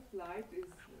 Light of light is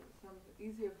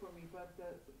easier for me, but the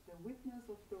witness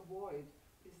of the void,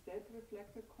 is that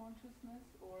reflected consciousness?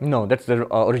 Or No, that's the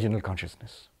original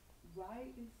consciousness. Why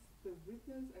is the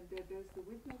witness, and there's the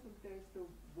witness and there's the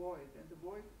void, and the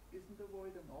void, isn't the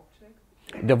void an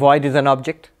object? The void is an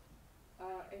object.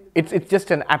 It's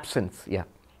just an absence, yeah.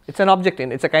 It's an object,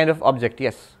 it's a kind of object,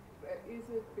 yes. Is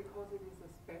it because it is a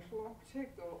special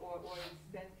object, or is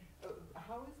then,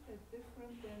 how is that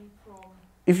different than from...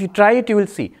 If you try it, you will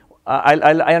see.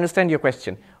 I understand your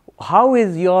question. How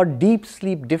is your deep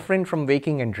sleep different from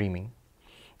waking and dreaming?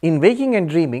 In waking and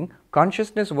dreaming,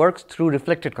 consciousness works through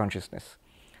reflected consciousness.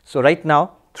 So right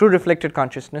now, through reflected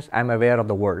consciousness, I am aware of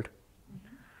the world.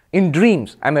 In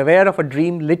dreams, I am aware of a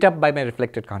dream lit up by my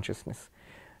reflected consciousness.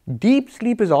 Deep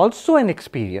sleep is also an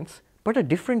experience, but a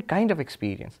different kind of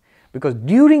experience. Because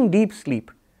during deep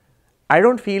sleep, I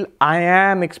don't feel I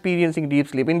am experiencing deep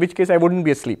sleep, in which case I wouldn't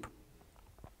be asleep.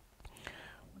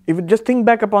 If you just think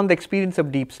back upon the experience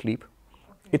of deep sleep,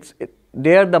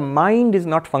 there the mind is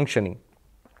not functioning.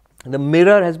 The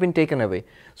mirror has been taken away.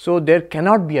 So there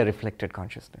cannot be a reflected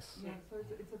consciousness. Yeah, so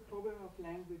it's a problem of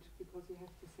language because you have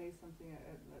to say something,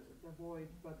 the void,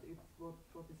 but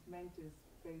what is meant is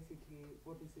basically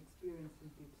what is experienced in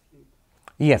deep sleep.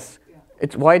 Yes. Yeah.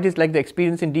 It's void is like the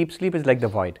experience in deep sleep is like the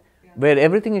void. Yeah. Where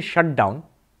everything is shut down,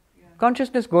 Yeah.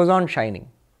 consciousness goes on shining.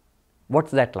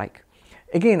 What's that like?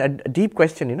 Again, a deep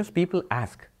question, people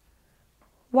ask,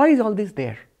 why is all this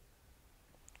there?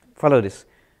 Follow this.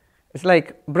 It's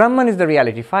like, Brahman is the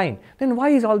reality, fine. Then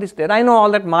why is all this there? I know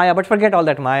all that Maya, but forget all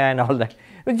that Maya and all that.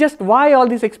 It's just why all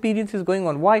this experience is going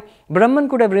on? Why? Brahman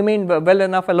could have remained well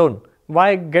enough alone.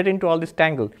 Why get into all this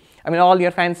tangle? I mean, all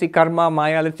your fancy karma,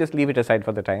 Maya, let's just leave it aside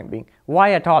for the time being.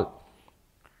 Why at all?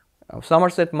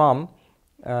 Somerset Maugham,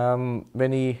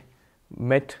 when he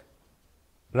met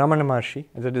Ramana Maharshi,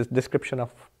 as a description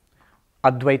of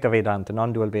Advaita Vedanta,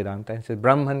 non-dual Vedanta, and says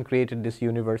Brahman created this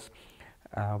universe.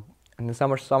 And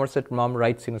Somerset Maugham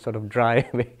writes in a sort of dry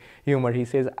humor, he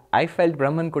says, I felt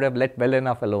Brahman could have let well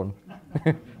enough alone.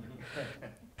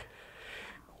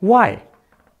 Why?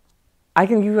 I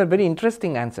can give you a very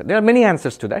interesting answer. There are many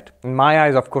answers to that. And Maya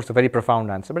is, of course, a very profound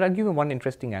answer, but I'll give you one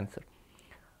interesting answer.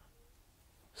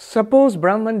 Suppose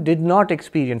Brahman did not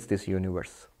experience this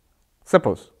universe.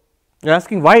 Suppose. You're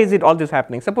asking, why is it all this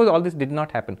happening? Suppose all this did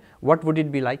not happen. What would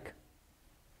it be like?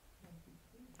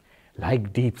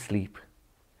 Like deep sleep.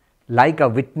 Like a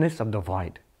witness of the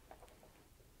void.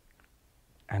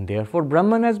 And therefore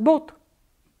Brahman has both.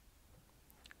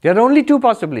 There are only two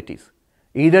possibilities.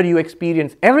 Either you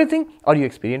experience everything or you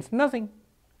experience nothing.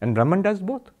 And Brahman does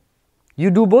both. You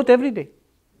do both every day.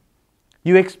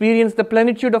 You experience the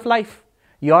plenitude of life,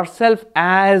 yourself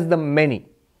as the many.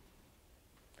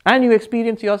 And you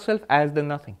experience yourself as the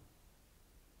nothing.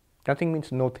 Nothing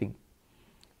means no thing.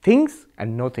 Things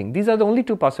and no thing. These are the only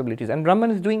two possibilities. And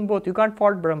Brahman is doing both. You can't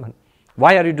fault Brahman.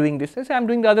 Why are you doing this? I say, I'm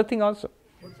doing the other thing also.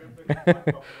 But then you can't talk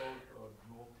about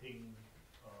no thing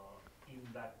in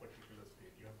that particular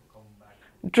state. You have to come back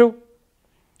to True.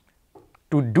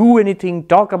 To do anything,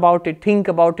 talk about it, think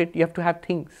about it, you have to have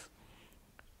things.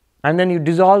 And then you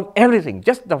dissolve everything,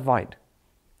 just the void.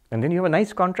 And then you have a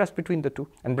nice contrast between the two.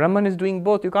 And Brahman is doing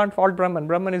both. You can't fault Brahman.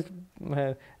 Brahman is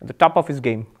at the top of his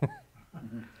game.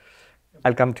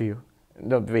 I'll come to you.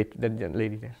 No, wait, that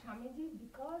lady there. Swamiji,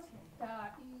 because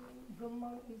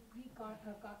Brahman is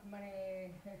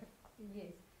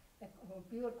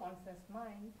pure conscious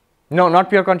mind. No, not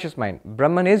pure conscious mind.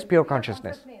 Brahman is pure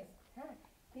consciousness.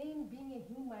 Then being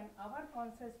a human, our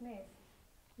consciousness,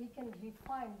 we can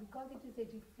refine because it is a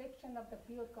reflection of the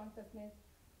pure consciousness.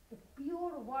 The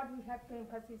pure what we have to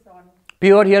emphasize on.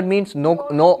 Pure here means no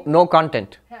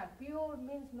content. Pure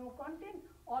means no content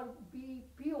or be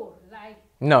pure like.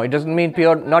 No, it doesn't mean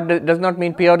pure. Does not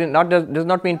mean pure. Does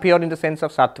not mean pure in the sense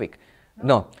of sattvic.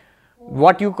 No.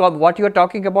 What you are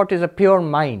talking about is a pure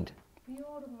mind.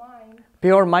 Pure mind.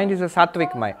 Pure mind is a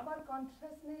sattvic mind. Our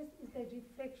consciousness is a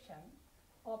reflection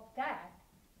of that.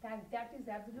 Then that is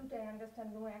absolute. I understand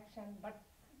no action, but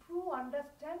true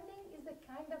understanding is a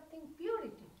kind of thing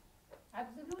purity.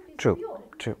 Absolute is True. pure.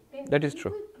 True. Then That is if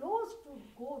true. we close to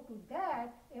go to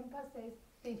that emphasis,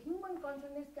 the human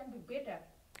consciousness can be better.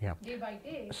 Yeah. Day by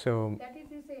day. So that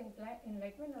is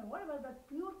enlightenment or whatever, but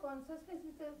pure consciousness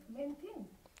is the main thing.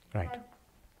 Right. And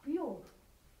pure.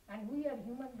 And we are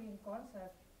human being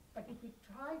conscious, but if we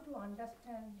try to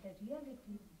understand the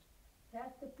reality,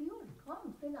 that the pure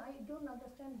comes. Then I don't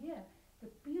understand here. The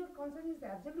pure consciousness is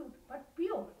absolute, but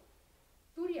pure.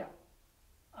 Surya.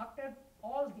 After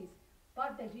all this.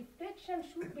 But the reflection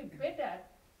should be better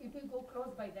if we go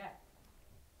close by that.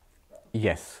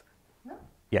 yes, No?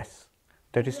 yes,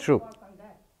 that is Let's true. work on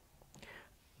that.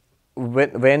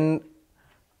 When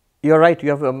you're right, you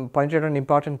have pointed out an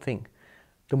important thing.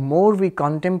 The more we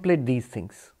contemplate these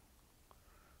things,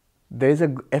 there is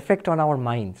an effect on our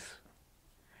minds.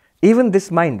 Even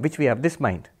this mind, which we have, this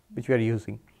mind, which we are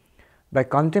using, by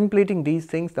contemplating these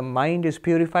things, the mind is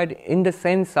purified in the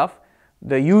sense of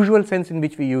the usual sense in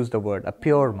which we use the word, a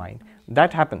pure mind.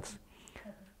 That happens.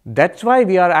 That's why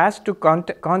we are asked to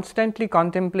constantly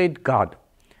contemplate God.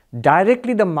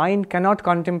 Directly, the mind cannot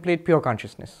contemplate pure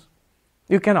consciousness.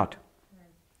 You cannot.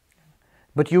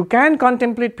 But you can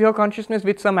contemplate pure consciousness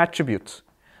with some attributes.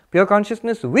 Pure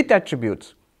consciousness with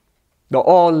attributes. The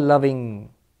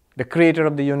all-loving, the creator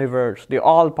of the universe, the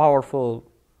all-powerful,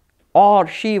 or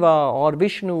Shiva, or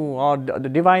Vishnu, or the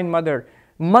Divine Mother.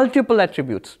 Multiple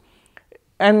attributes.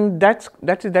 And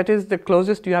that is the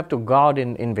closest you have to God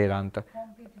in Vedanta.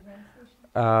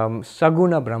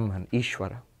 Saguna Brahman,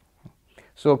 Ishvara.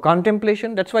 So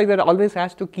contemplation, that's why we are always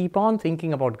asked to keep on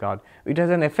thinking about God. It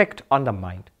has an effect on the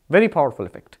mind, very powerful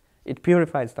effect. It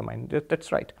purifies the mind,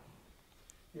 that's right.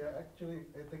 Yeah, actually,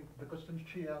 I think the question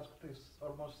she asked is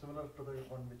almost similar to the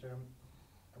one which I am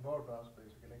about to ask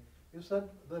basically. You said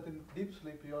that in deep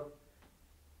sleep you are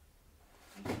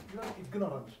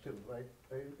ignorant still, right?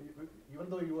 Even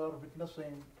though you are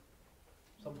witnessing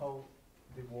somehow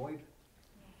the void,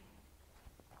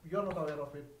 you are not aware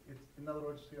of it. In other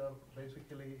words, you are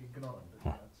basically ignorant in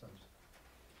that sense.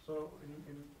 So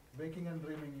in waking and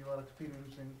dreaming, you are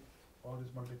experiencing all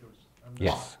these multitudes. And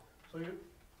Yes. So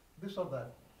this or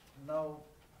that. Now,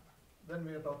 then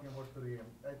we are talking about the realm.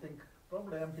 I think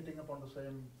probably I am hitting upon the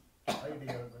same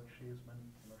idea that she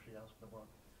asked about.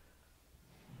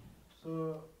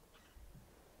 So,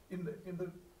 in the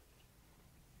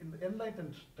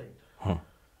enlightened state,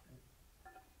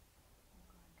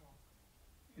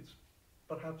 it's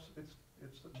perhaps it's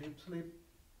deep sleep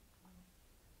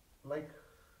like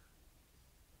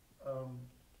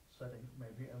setting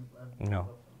maybe, and No.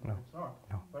 it's not.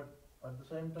 No. But at the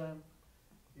same time,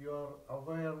 you are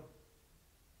aware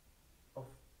of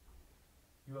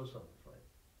yourself, right?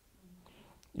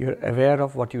 You're aware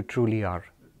of what you truly are.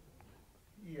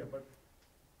 Yeah, but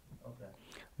okay.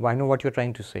 I know what you're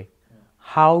trying to say. Yeah.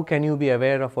 how can you be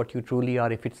aware of what you truly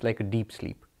are if it's like a deep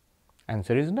sleep?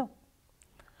 Answer is no.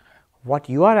 What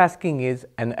you are asking is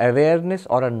an awareness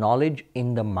or a knowledge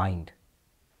in the mind.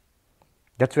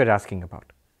 That's what we're asking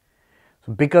about.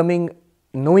 So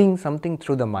knowing something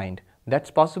through the mind,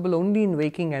 that's possible only in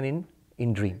waking and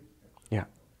in dream. Yeah,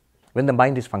 when the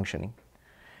mind is functioning.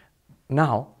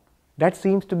 Now, that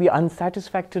seems to be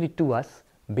unsatisfactory to us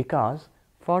because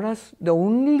for us, the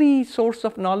only source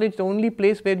of knowledge, the only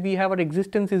place where we have our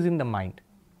existence is in the mind.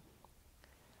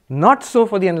 Not so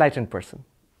for the enlightened person.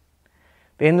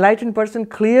 The enlightened person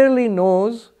clearly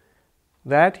knows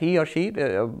that he or she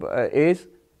is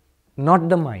not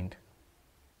the mind.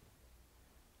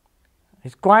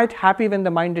 He's quite happy when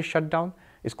the mind is shut down,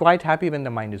 is quite happy when the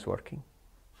mind is working.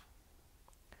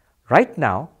 Right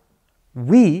now,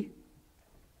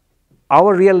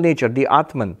 our real nature, the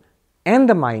Atman and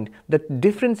the mind, the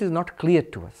difference is not clear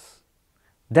to us.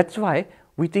 That's why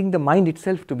we think the mind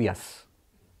itself to be us.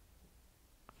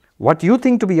 What you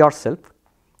think to be yourself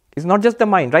is not just the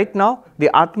mind. Right now, the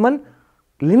Atman,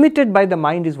 limited by the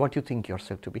mind, is what you think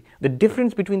yourself to be. The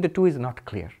difference between the two is not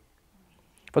clear.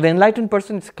 For the enlightened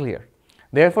person, it's clear.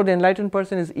 Therefore, the enlightened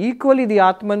person is equally the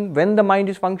Atman when the mind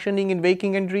is functioning in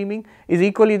waking and dreaming, is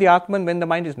equally the Atman when the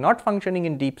mind is not functioning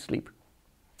in deep sleep.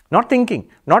 Not thinking,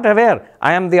 not aware,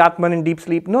 I am the Atman in deep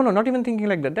sleep. No, not even thinking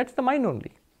like that. That's the mind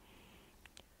only.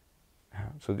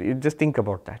 So you just think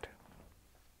about that.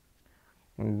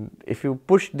 If you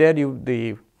push there,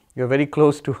 you're very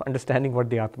close to understanding what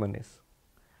the Atman is.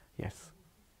 Yes.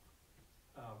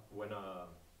 When a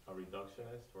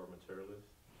reductionist or materialist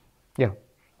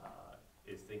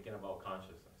is thinking about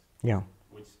consciousness,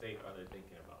 which state are they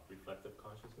thinking about? Reflective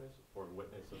consciousness or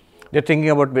witness of? They're thinking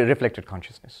about reflected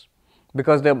consciousness.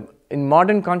 Because in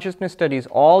modern consciousness studies,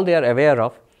 all they are aware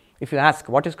of, if you ask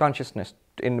what is consciousness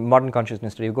in modern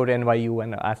consciousness study, you go to NYU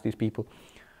and ask these people.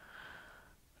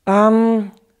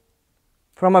 From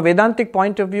a Vedantic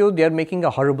point of view, they are making a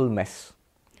horrible mess.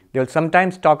 They will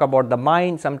sometimes talk about the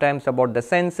mind, sometimes about the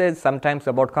senses, sometimes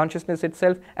about consciousness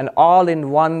itself, and all in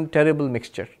one terrible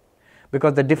mixture.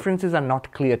 Because the differences are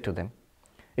not clear to them.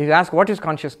 If you ask what is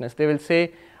consciousness, they will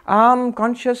say,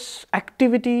 conscious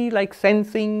activity like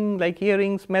sensing, like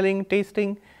hearing, smelling,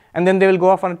 tasting, and then they will go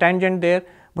off on a tangent there.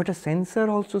 But a sensor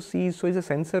also sees, so is a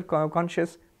sensor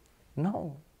conscious?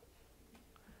 No.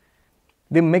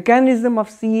 The mechanism of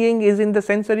seeing is in the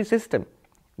sensory system.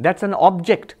 That's an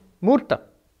object, murta.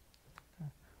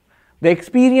 The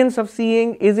experience of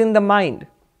seeing is in the mind.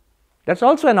 That's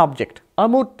also an object,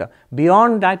 amurta.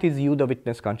 Beyond that is you, the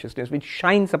witness consciousness, which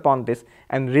shines upon this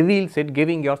and reveals it,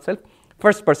 giving yourself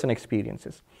first person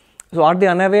experiences. So are they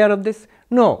unaware of this?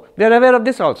 No, they are aware of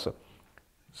this also.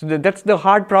 So that's the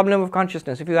hard problem of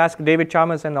consciousness. If you ask David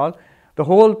Chalmers and all, the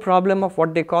whole problem of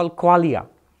what they call qualia,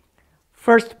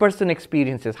 first person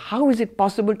experiences. How is it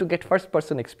possible to get first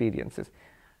person experiences?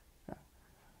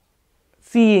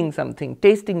 Seeing something,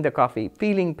 tasting the coffee,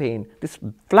 feeling pain, this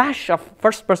flash of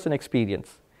first person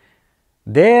experience.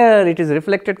 There it is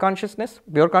reflected consciousness,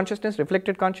 pure consciousness,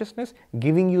 reflected consciousness,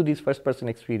 giving you these first person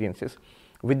experiences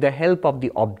with the help of the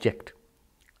object.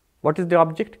 What is the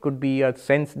object? Could be a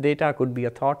sense data, could be a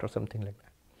thought or something like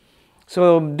that.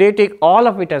 So they take all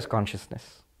of it as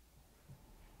consciousness.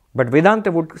 But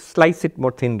Vedanta would slice it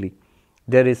more thinly.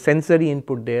 There is sensory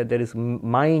input there is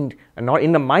mind, and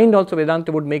in the mind also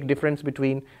Vedanta would make difference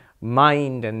between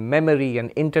mind and memory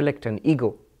and intellect and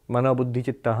ego, mana buddhi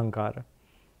chitta ahankara.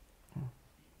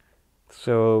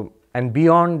 So, and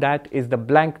beyond that is the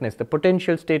blankness, the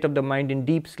potential state of the mind in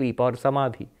deep sleep or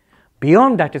samadhi.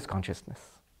 Beyond that is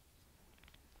consciousness,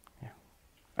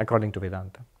 according to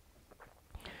Vedanta.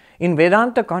 In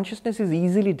Vedanta, consciousness is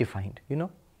easily defined,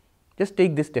 Just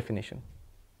take this definition.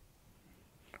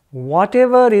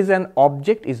 Whatever is an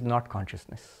object is not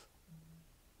consciousness.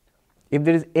 If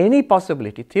there is any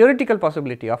possibility, theoretical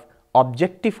possibility of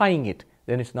objectifying it,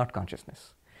 then it's not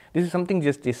consciousness. This is something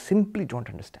just they simply don't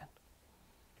understand.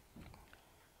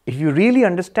 If you really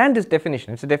understand this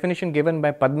definition, it's a definition given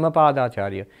by Padmapada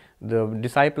Acharya, the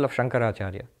disciple of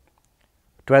Shankaracharya,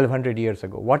 1200 years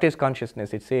ago. What is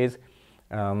consciousness? It says,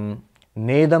 nedam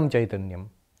chaitanyam,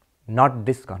 not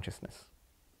this consciousness.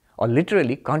 Or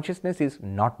literally, consciousness is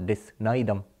not this,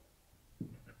 naidam.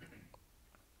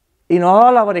 In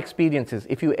all our experiences,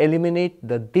 if you eliminate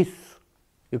the this,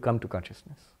 you come to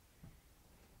consciousness.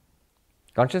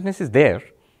 Consciousness is there,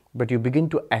 but you begin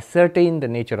to ascertain the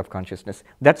nature of consciousness.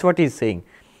 That's what he is saying.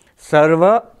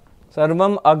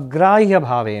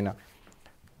 Sarvamagrāhyabhāvena.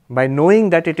 By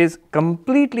knowing that it is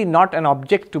completely not an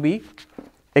object to be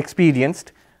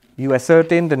experienced, you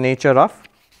ascertain the nature of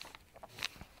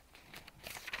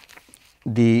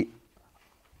the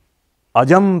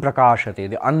ajam prakāśate,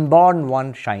 the unborn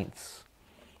one shines.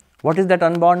 What is that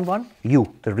unborn one?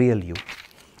 You, the real you.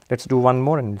 Let's do one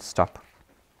more and we'll stop.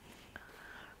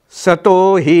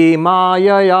 Sato hi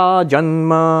māyayā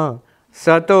janma,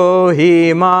 sato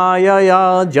hi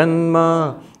māyayā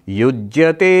janma,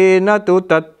 yujyate natu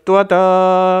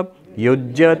tattvataḥ,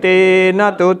 yujyate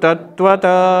natu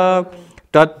tattvataḥ,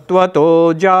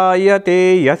 tattvato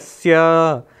jāyate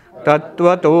yasya,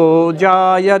 tattvato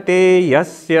jāyate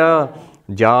yasya,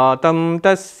 jātaṃ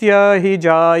tasya hi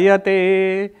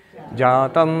jāyate,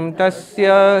 jātaṃ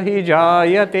tasya hi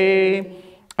jāyate.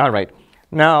 All right.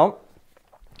 Now,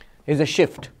 is a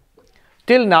shift.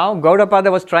 Till now,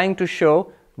 Gaudapada was trying to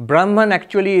show Brahman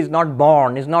actually is not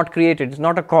born, is not created, is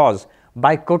not a cause,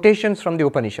 by quotations from the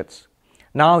Upanishads.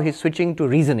 Now he is switching to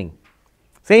reasoning.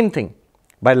 Same thing,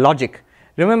 by logic.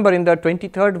 Remember in the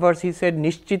 23rd verse he said,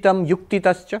 Nishchitam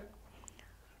yuktitascha.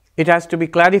 It has to be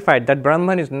clarified that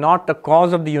Brahman is not the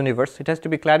cause of the universe. It has to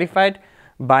be clarified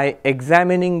by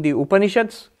examining the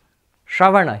Upanishads,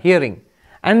 Shravana, hearing,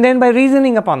 and then by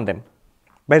reasoning upon them.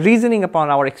 By reasoning upon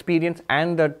our experience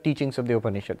and the teachings of the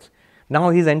Upanishads.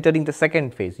 Now he is entering the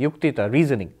second phase, yuktita,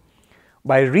 reasoning.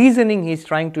 By reasoning he is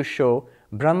trying to show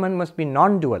Brahman must be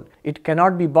non-dual. It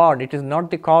cannot be born. It is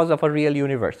not the cause of a real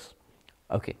universe.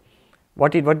 Okay.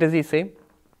 What does he say?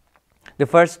 The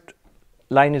first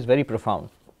line is very profound.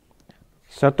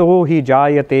 Sato hi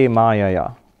jāyate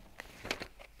māyayā.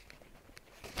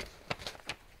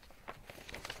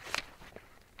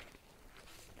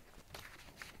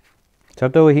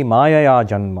 Sato hi māyayā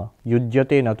janma,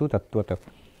 yujyate natu tattvato.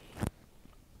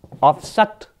 Of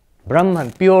Sat,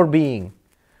 Brahman, pure being,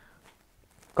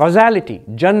 causality,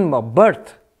 janma,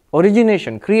 birth,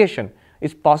 origination, creation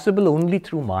is possible only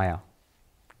through Maya,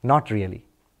 not really.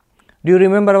 Do you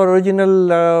remember our original,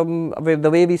 the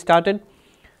way we started?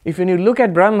 If when you look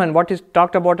at Brahman, what is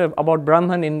talked about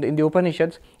Brahman in the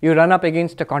Upanishads, you run up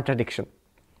against a contradiction.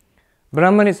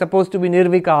 Brahman is supposed to be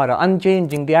nirvikara,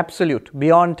 unchanging, the absolute,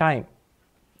 beyond time.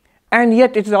 And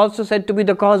yet it is also said to be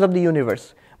the cause of the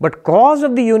universe. But cause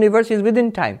of the universe is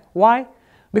within time. Why?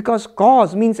 Because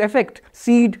cause means effect,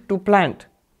 seed to plant.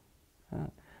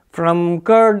 From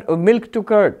curd, milk to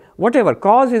curd, whatever.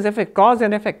 Cause is effect, cause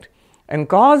and effect. And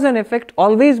cause and effect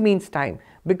always means time,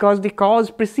 because the cause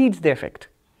precedes the effect.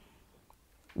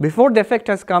 Before the effect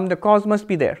has come, the cause must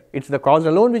be there. It's the cause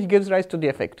alone which gives rise to the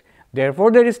effect.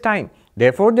 Therefore there is time.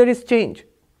 Therefore there is change.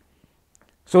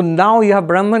 So now you have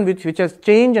Brahman which has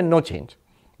change and no change.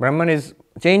 Brahman is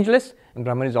changeless and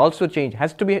Brahman is also change.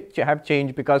 Has to have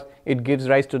change because it gives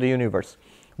rise to the universe.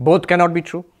 Both cannot be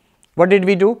true. What did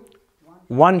we do?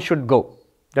 One should go.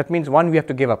 That means one we have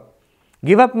to give up.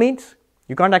 Give up means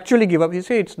you can't actually give up. You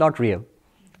say it's not real.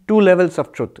 Two levels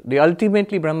of truth. The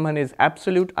ultimately Brahman is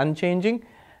absolute, unchanging,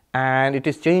 and it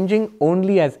is changing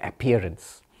only as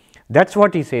appearance. That's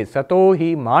what he says. Sato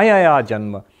hi māyayā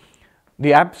janma.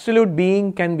 The absolute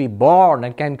being can be born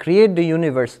and can create the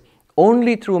universe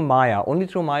only through Maya. Only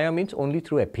through Maya means only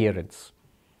through appearance.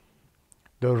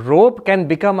 The rope can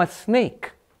become a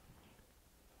snake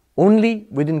only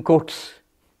within quotes.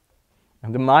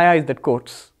 And the Maya is that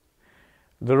quotes.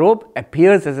 The rope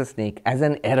appears as a snake, as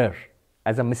an error,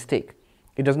 as a mistake.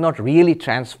 It does not really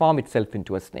transform itself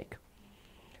into a snake.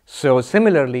 So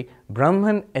similarly,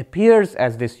 Brahman appears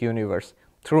as this universe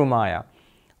through Maya.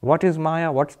 What is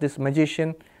Maya? What's this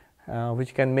magician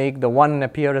which can make the one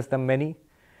appear as the many?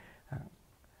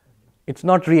 It's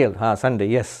not real. Sunday,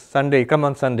 yes, Sunday, come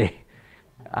on Sunday.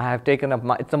 I have taken up,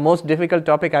 it's the most difficult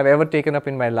topic I've ever taken up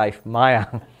in my life, Maya.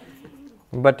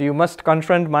 But you must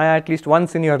confront Maya at least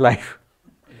once in your life.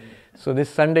 So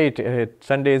this Sunday,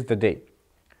 Sunday is the day.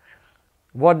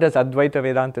 What does Advaita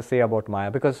Vedanta say about Maya?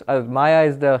 Because Maya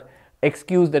is the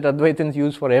excuse that Advaitans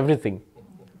use for everything.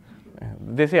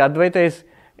 They say Advaita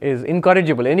is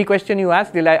incorrigible. Any question you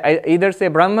ask, they'll either say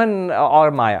Brahman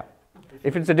or Maya.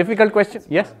 If it's a difficult question,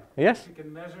 yes, yes. If you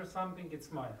can measure something,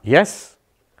 it's Maya. Yes.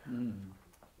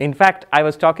 In fact, I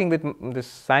was talking with this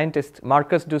scientist,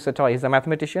 Marcus du Sautoy. He's a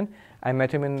mathematician. I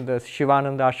met him in the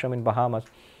Shivananda ashram in Bahamas.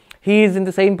 He is in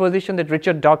the same position that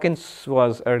Richard Dawkins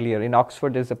was earlier. In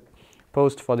Oxford, there's a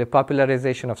post for the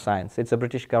popularization of science. It's a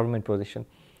British government position.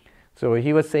 So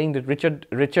he was saying that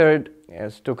Richard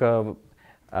took a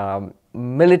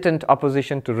militant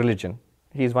opposition to religion.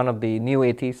 He's one of the new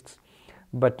atheists.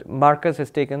 But Marcus has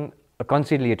taken a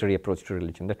conciliatory approach to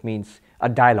religion. That means a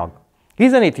dialogue.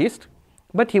 He's an atheist,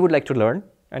 but he would like to learn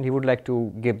and he would like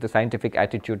to give the scientific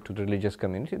attitude to the religious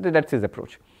community. That's his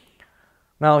approach.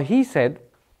 Now he said,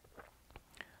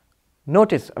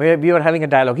 notice, we were having a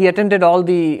dialogue. He attended all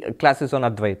the classes on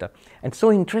Advaita. And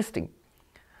so interesting.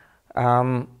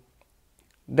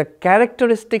 the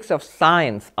characteristics of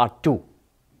science are two.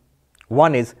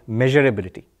 One is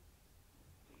measurability.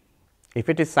 If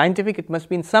it is scientific, it must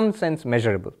be in some sense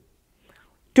measurable.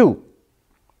 Two,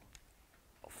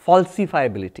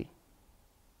 falsifiability.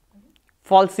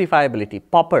 Falsifiability,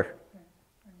 Popper.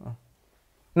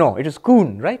 No, it is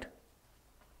Kuhn, right?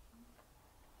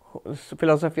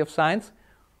 Philosophy of science,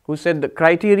 who said the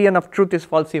criterion of truth is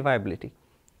falsifiability.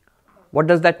 What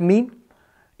does that mean?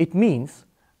 It means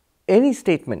any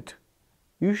statement,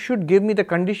 you should give me the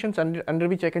conditions under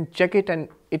which I can check it and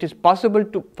it is possible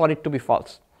for it to be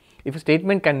false. If a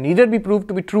statement can neither be proved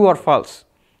to be true or false,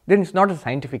 then it's not a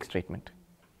scientific statement.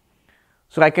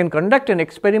 So I can conduct an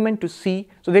experiment to see,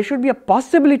 so there should be a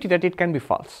possibility that it can be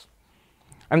false.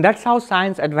 And that's how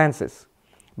science advances,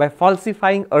 by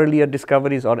falsifying earlier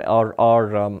discoveries or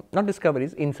not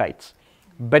discoveries, insights,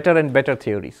 better and better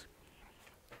theories.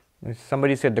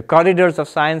 Somebody said the corridors of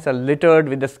science are littered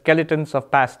with the skeletons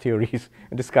of past theories,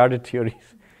 discarded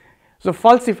theories. So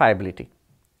falsifiability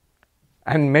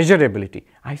and measurability.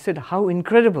 I said, how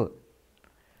incredible.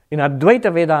 In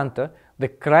Advaita Vedanta, the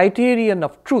criterion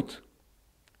of truth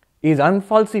is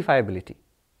unfalsifiability.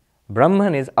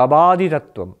 Brahman is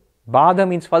abāditattvam. Bāda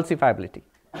means falsifiability.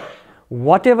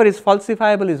 Whatever is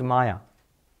falsifiable is Maya.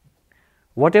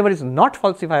 Whatever is not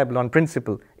falsifiable on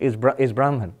principle is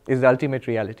Brahman, is the ultimate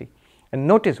reality. And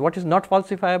notice, what is not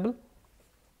falsifiable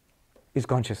is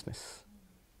consciousness.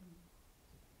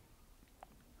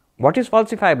 What is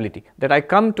falsifiability? That I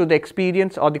come to the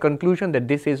experience or the conclusion that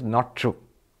this is not true.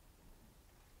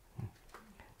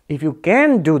 If you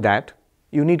can do that,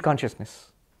 you need consciousness.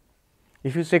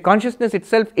 If you say consciousness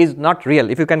itself is not real,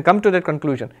 if you can come to that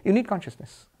conclusion, you need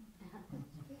consciousness.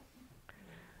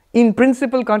 In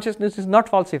principle, consciousness is not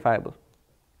falsifiable.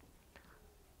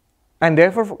 And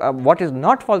therefore, what is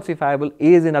not falsifiable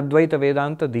is in Advaita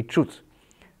Vedanta the truth.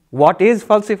 What is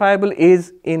falsifiable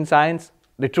is in science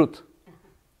the truth.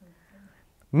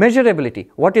 Measurability.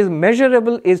 What is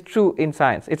measurable is true in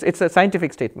science. It's a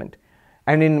scientific statement.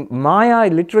 And in Maya,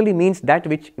 it literally means that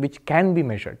which can be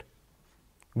measured.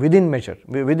 Within measure,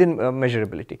 within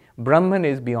measurability. Brahman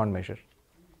is beyond measure,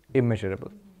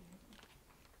 immeasurable.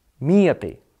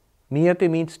 Miyate. Miyate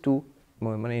means to,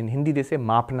 in Hindi they say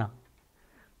mapna,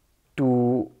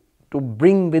 to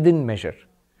bring within measure.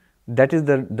 That is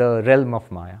the realm of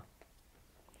Maya.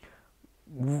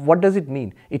 What does it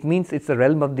mean? It means it's the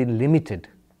realm of the limited.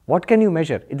 What can you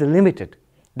measure? It's the limited,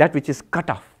 that which is cut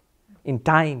off in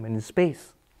time and in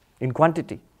space, in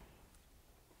quantity.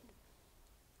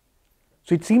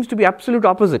 So it seems to be absolute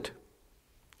opposite,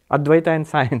 Advaita and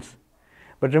science.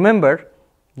 But remember,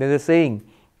 there's a saying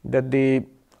that the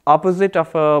opposite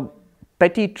of a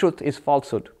petty truth is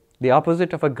falsehood. The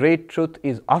opposite of a great truth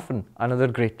is often another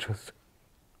great truth.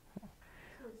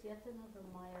 So it's yet another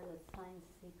Maya that science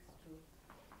seeks truth.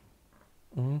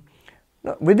 Mm-hmm.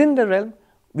 No, within the realm,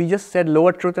 we just said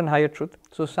lower truth and higher truth.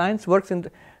 So science works in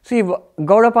the... See,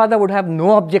 Gaudapada would have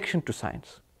no objection to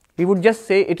science. He would just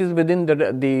say it is within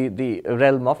the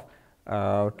realm of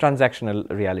transactional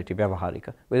reality,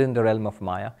 vyāvahārika, within the realm of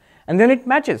Maya. And then it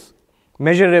matches.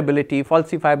 Measurability,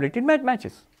 falsifiability, it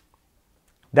matches.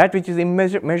 That which is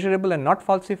immeasurable and not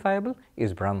falsifiable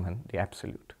is Brahman, the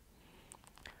absolute.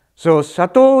 So,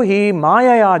 sato hi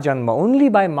māyayā janma. Only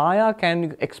by Maya can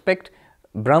you expect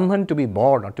Brahman to be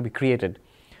born or to be created.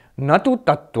 Natu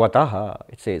tattvataḥ,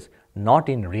 it says, not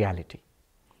in reality.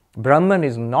 Brahman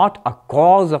is not a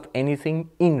cause of anything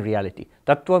in reality.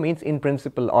 Tattva means in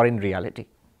principle or in reality.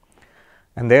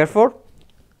 And therefore,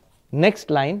 next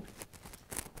line,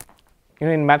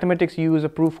 in mathematics you use a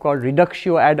proof called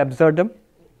reductio ad absurdum.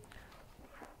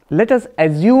 Let us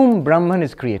assume Brahman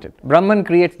is created. Brahman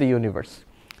creates the universe.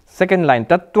 Second line,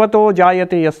 tattvato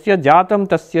jāyate yasya jātaṃ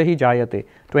tasya hi jāyate.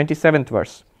 27th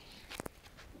verse.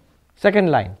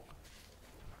 Second line,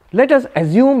 let us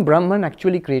assume Brahman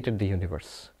actually created the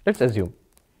universe. Let's assume.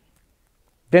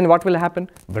 Then what will happen?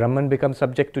 Brahman becomes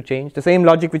subject to change. The same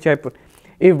logic which I put.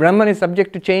 If Brahman is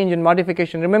subject to change and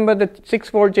modification, remember the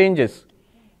sixfold changes.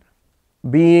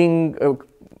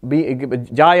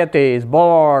 Jāyate is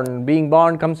born, being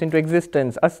born comes into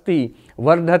existence, asti,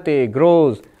 vardhate,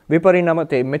 grows,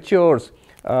 viparinamate, matures,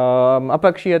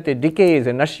 apakshiyate, decays,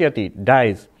 and nashyati,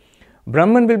 dies.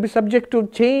 Brahman will be subject to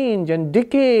change and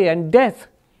decay and death.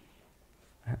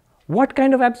 What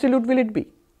kind of absolute will it be?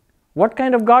 What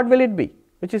kind of God will it be,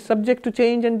 which is subject to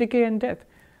change and decay and death?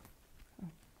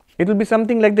 It will be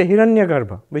something like the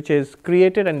Hiranyagarbha, which is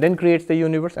created and then creates the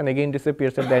universe and again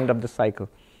disappears at the end of the cycle.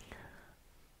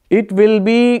 It will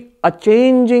be a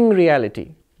changing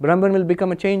reality. Brahman will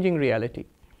become a changing reality.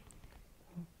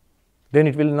 Then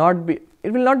it will not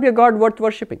be a God worth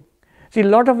worshipping. See, a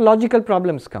lot of logical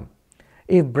problems come.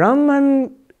 If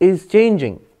Brahman is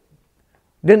changing,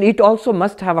 then it also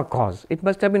must have a cause. It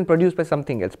must have been produced by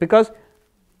something else, because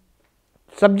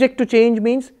subject to change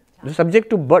means subject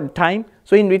to time,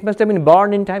 so it must have been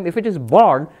born in time. If it is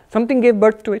born, something gave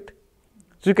birth to it.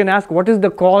 So you can ask, what is the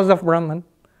cause of Brahman?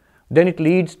 Then it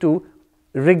leads to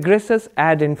regressus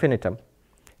ad infinitum.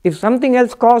 If something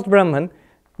else caused Brahman,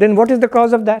 then what is the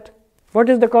cause of that? What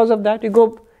is the cause of that? You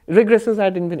go regressus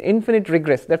ad infinitum, infinite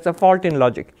regress. That's a fault in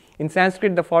logic. In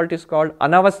Sanskrit, the fault is called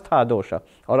anavastha dosha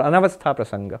or anavastha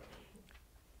prasanga.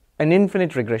 An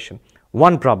infinite regression.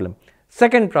 One problem.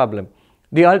 Second problem,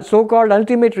 the so-called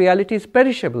ultimate reality is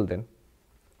perishable then.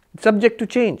 It's subject to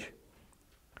change.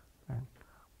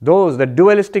 The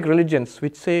dualistic religions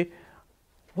which say,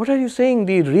 what are you saying?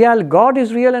 The real God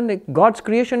is real and God's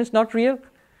creation is not real?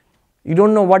 You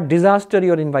don't know what disaster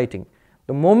you're inviting.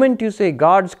 The moment you say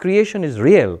God's creation is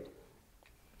real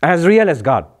as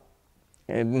God,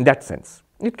 in that sense,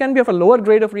 it can be of a lower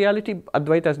grade of reality.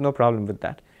 Advaita has no problem with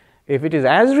that. If it is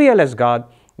as real as God,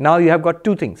 now you have got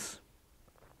two things: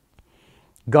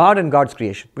 God and God's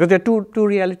creation, because there are two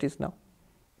realities now.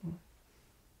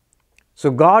 So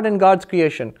God and God's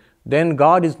creation, then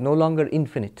God is no longer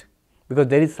infinite, because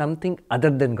there is something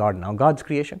other than God now, God's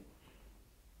creation.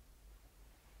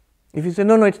 If you say,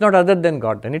 no, it's not other than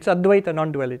God, then it's Advaita,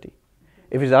 non-duality.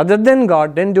 If it's other than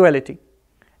God, then duality.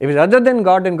 If it's other than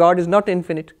God, then God is not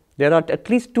infinite. There are at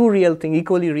least two real things,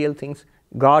 equally real things,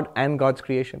 God and God's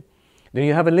creation. Then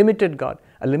you have a limited God.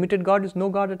 A limited God is no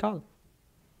God at all.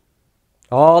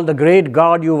 All the great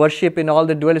God you worship in all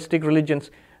the dualistic religions,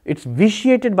 it's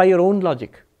vitiated by your own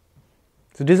logic.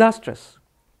 It's disastrous.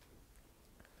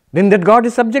 Then that God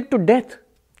is subject to death.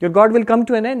 Your God will come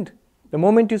to an end. The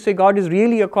moment you say God is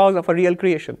really a cause of a real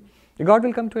creation, your God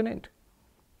will come to an end.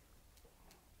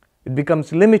 It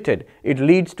becomes limited. It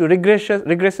leads to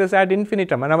regressus ad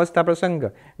infinitum, anavastha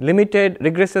prasanga. Limited,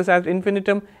 regressus ad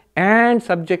infinitum, and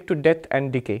subject to death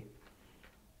and decay.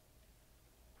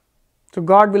 So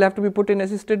God will have to be put in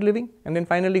assisted living and then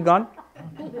finally gone?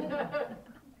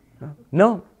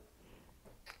 No.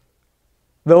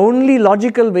 The only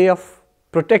logical way of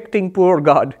protecting poor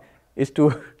God is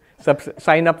to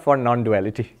sign up for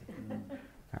non-duality.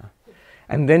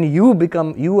 And then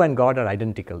you and God are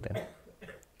identical then.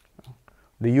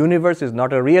 The universe is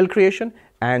not a real creation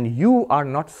and you are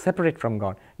not separate from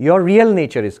God. Your real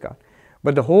nature is God.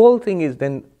 But the whole thing is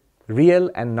then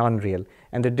real and non-real.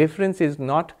 And the difference is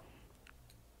not,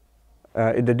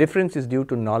 the difference is due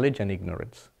to knowledge and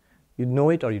ignorance. You know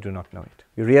it or you do not know it.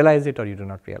 You realize it or you do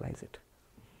not realize it.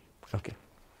 Okay.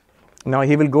 Now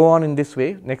he will go on in this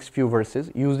way, next few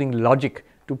verses, using logic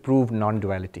to prove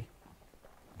non-duality.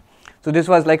 So this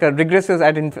was like a regressus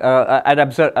ad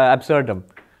absurdum,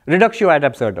 reductio ad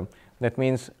absurdum. That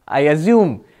means I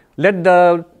assume, let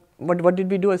the, what did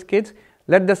we do as kids?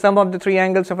 Let the sum of the three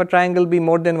angles of a triangle be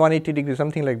more than 180 degrees,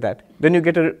 something like that. Then you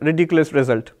get a ridiculous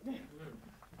result.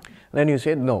 Then you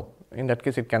say, no, in that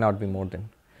case it cannot be more than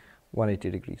 180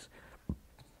 degrees.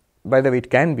 By the way, it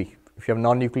can be if you have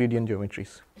non-Euclidean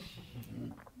geometries.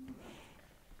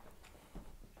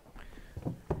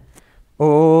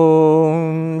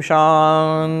 Om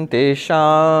Shanti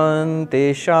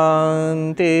Shanti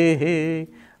Shanti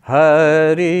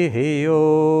Hari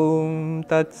Om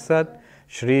Tat Sat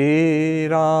Shri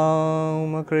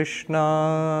Ram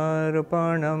Krishna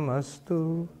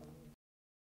Arpanamastu.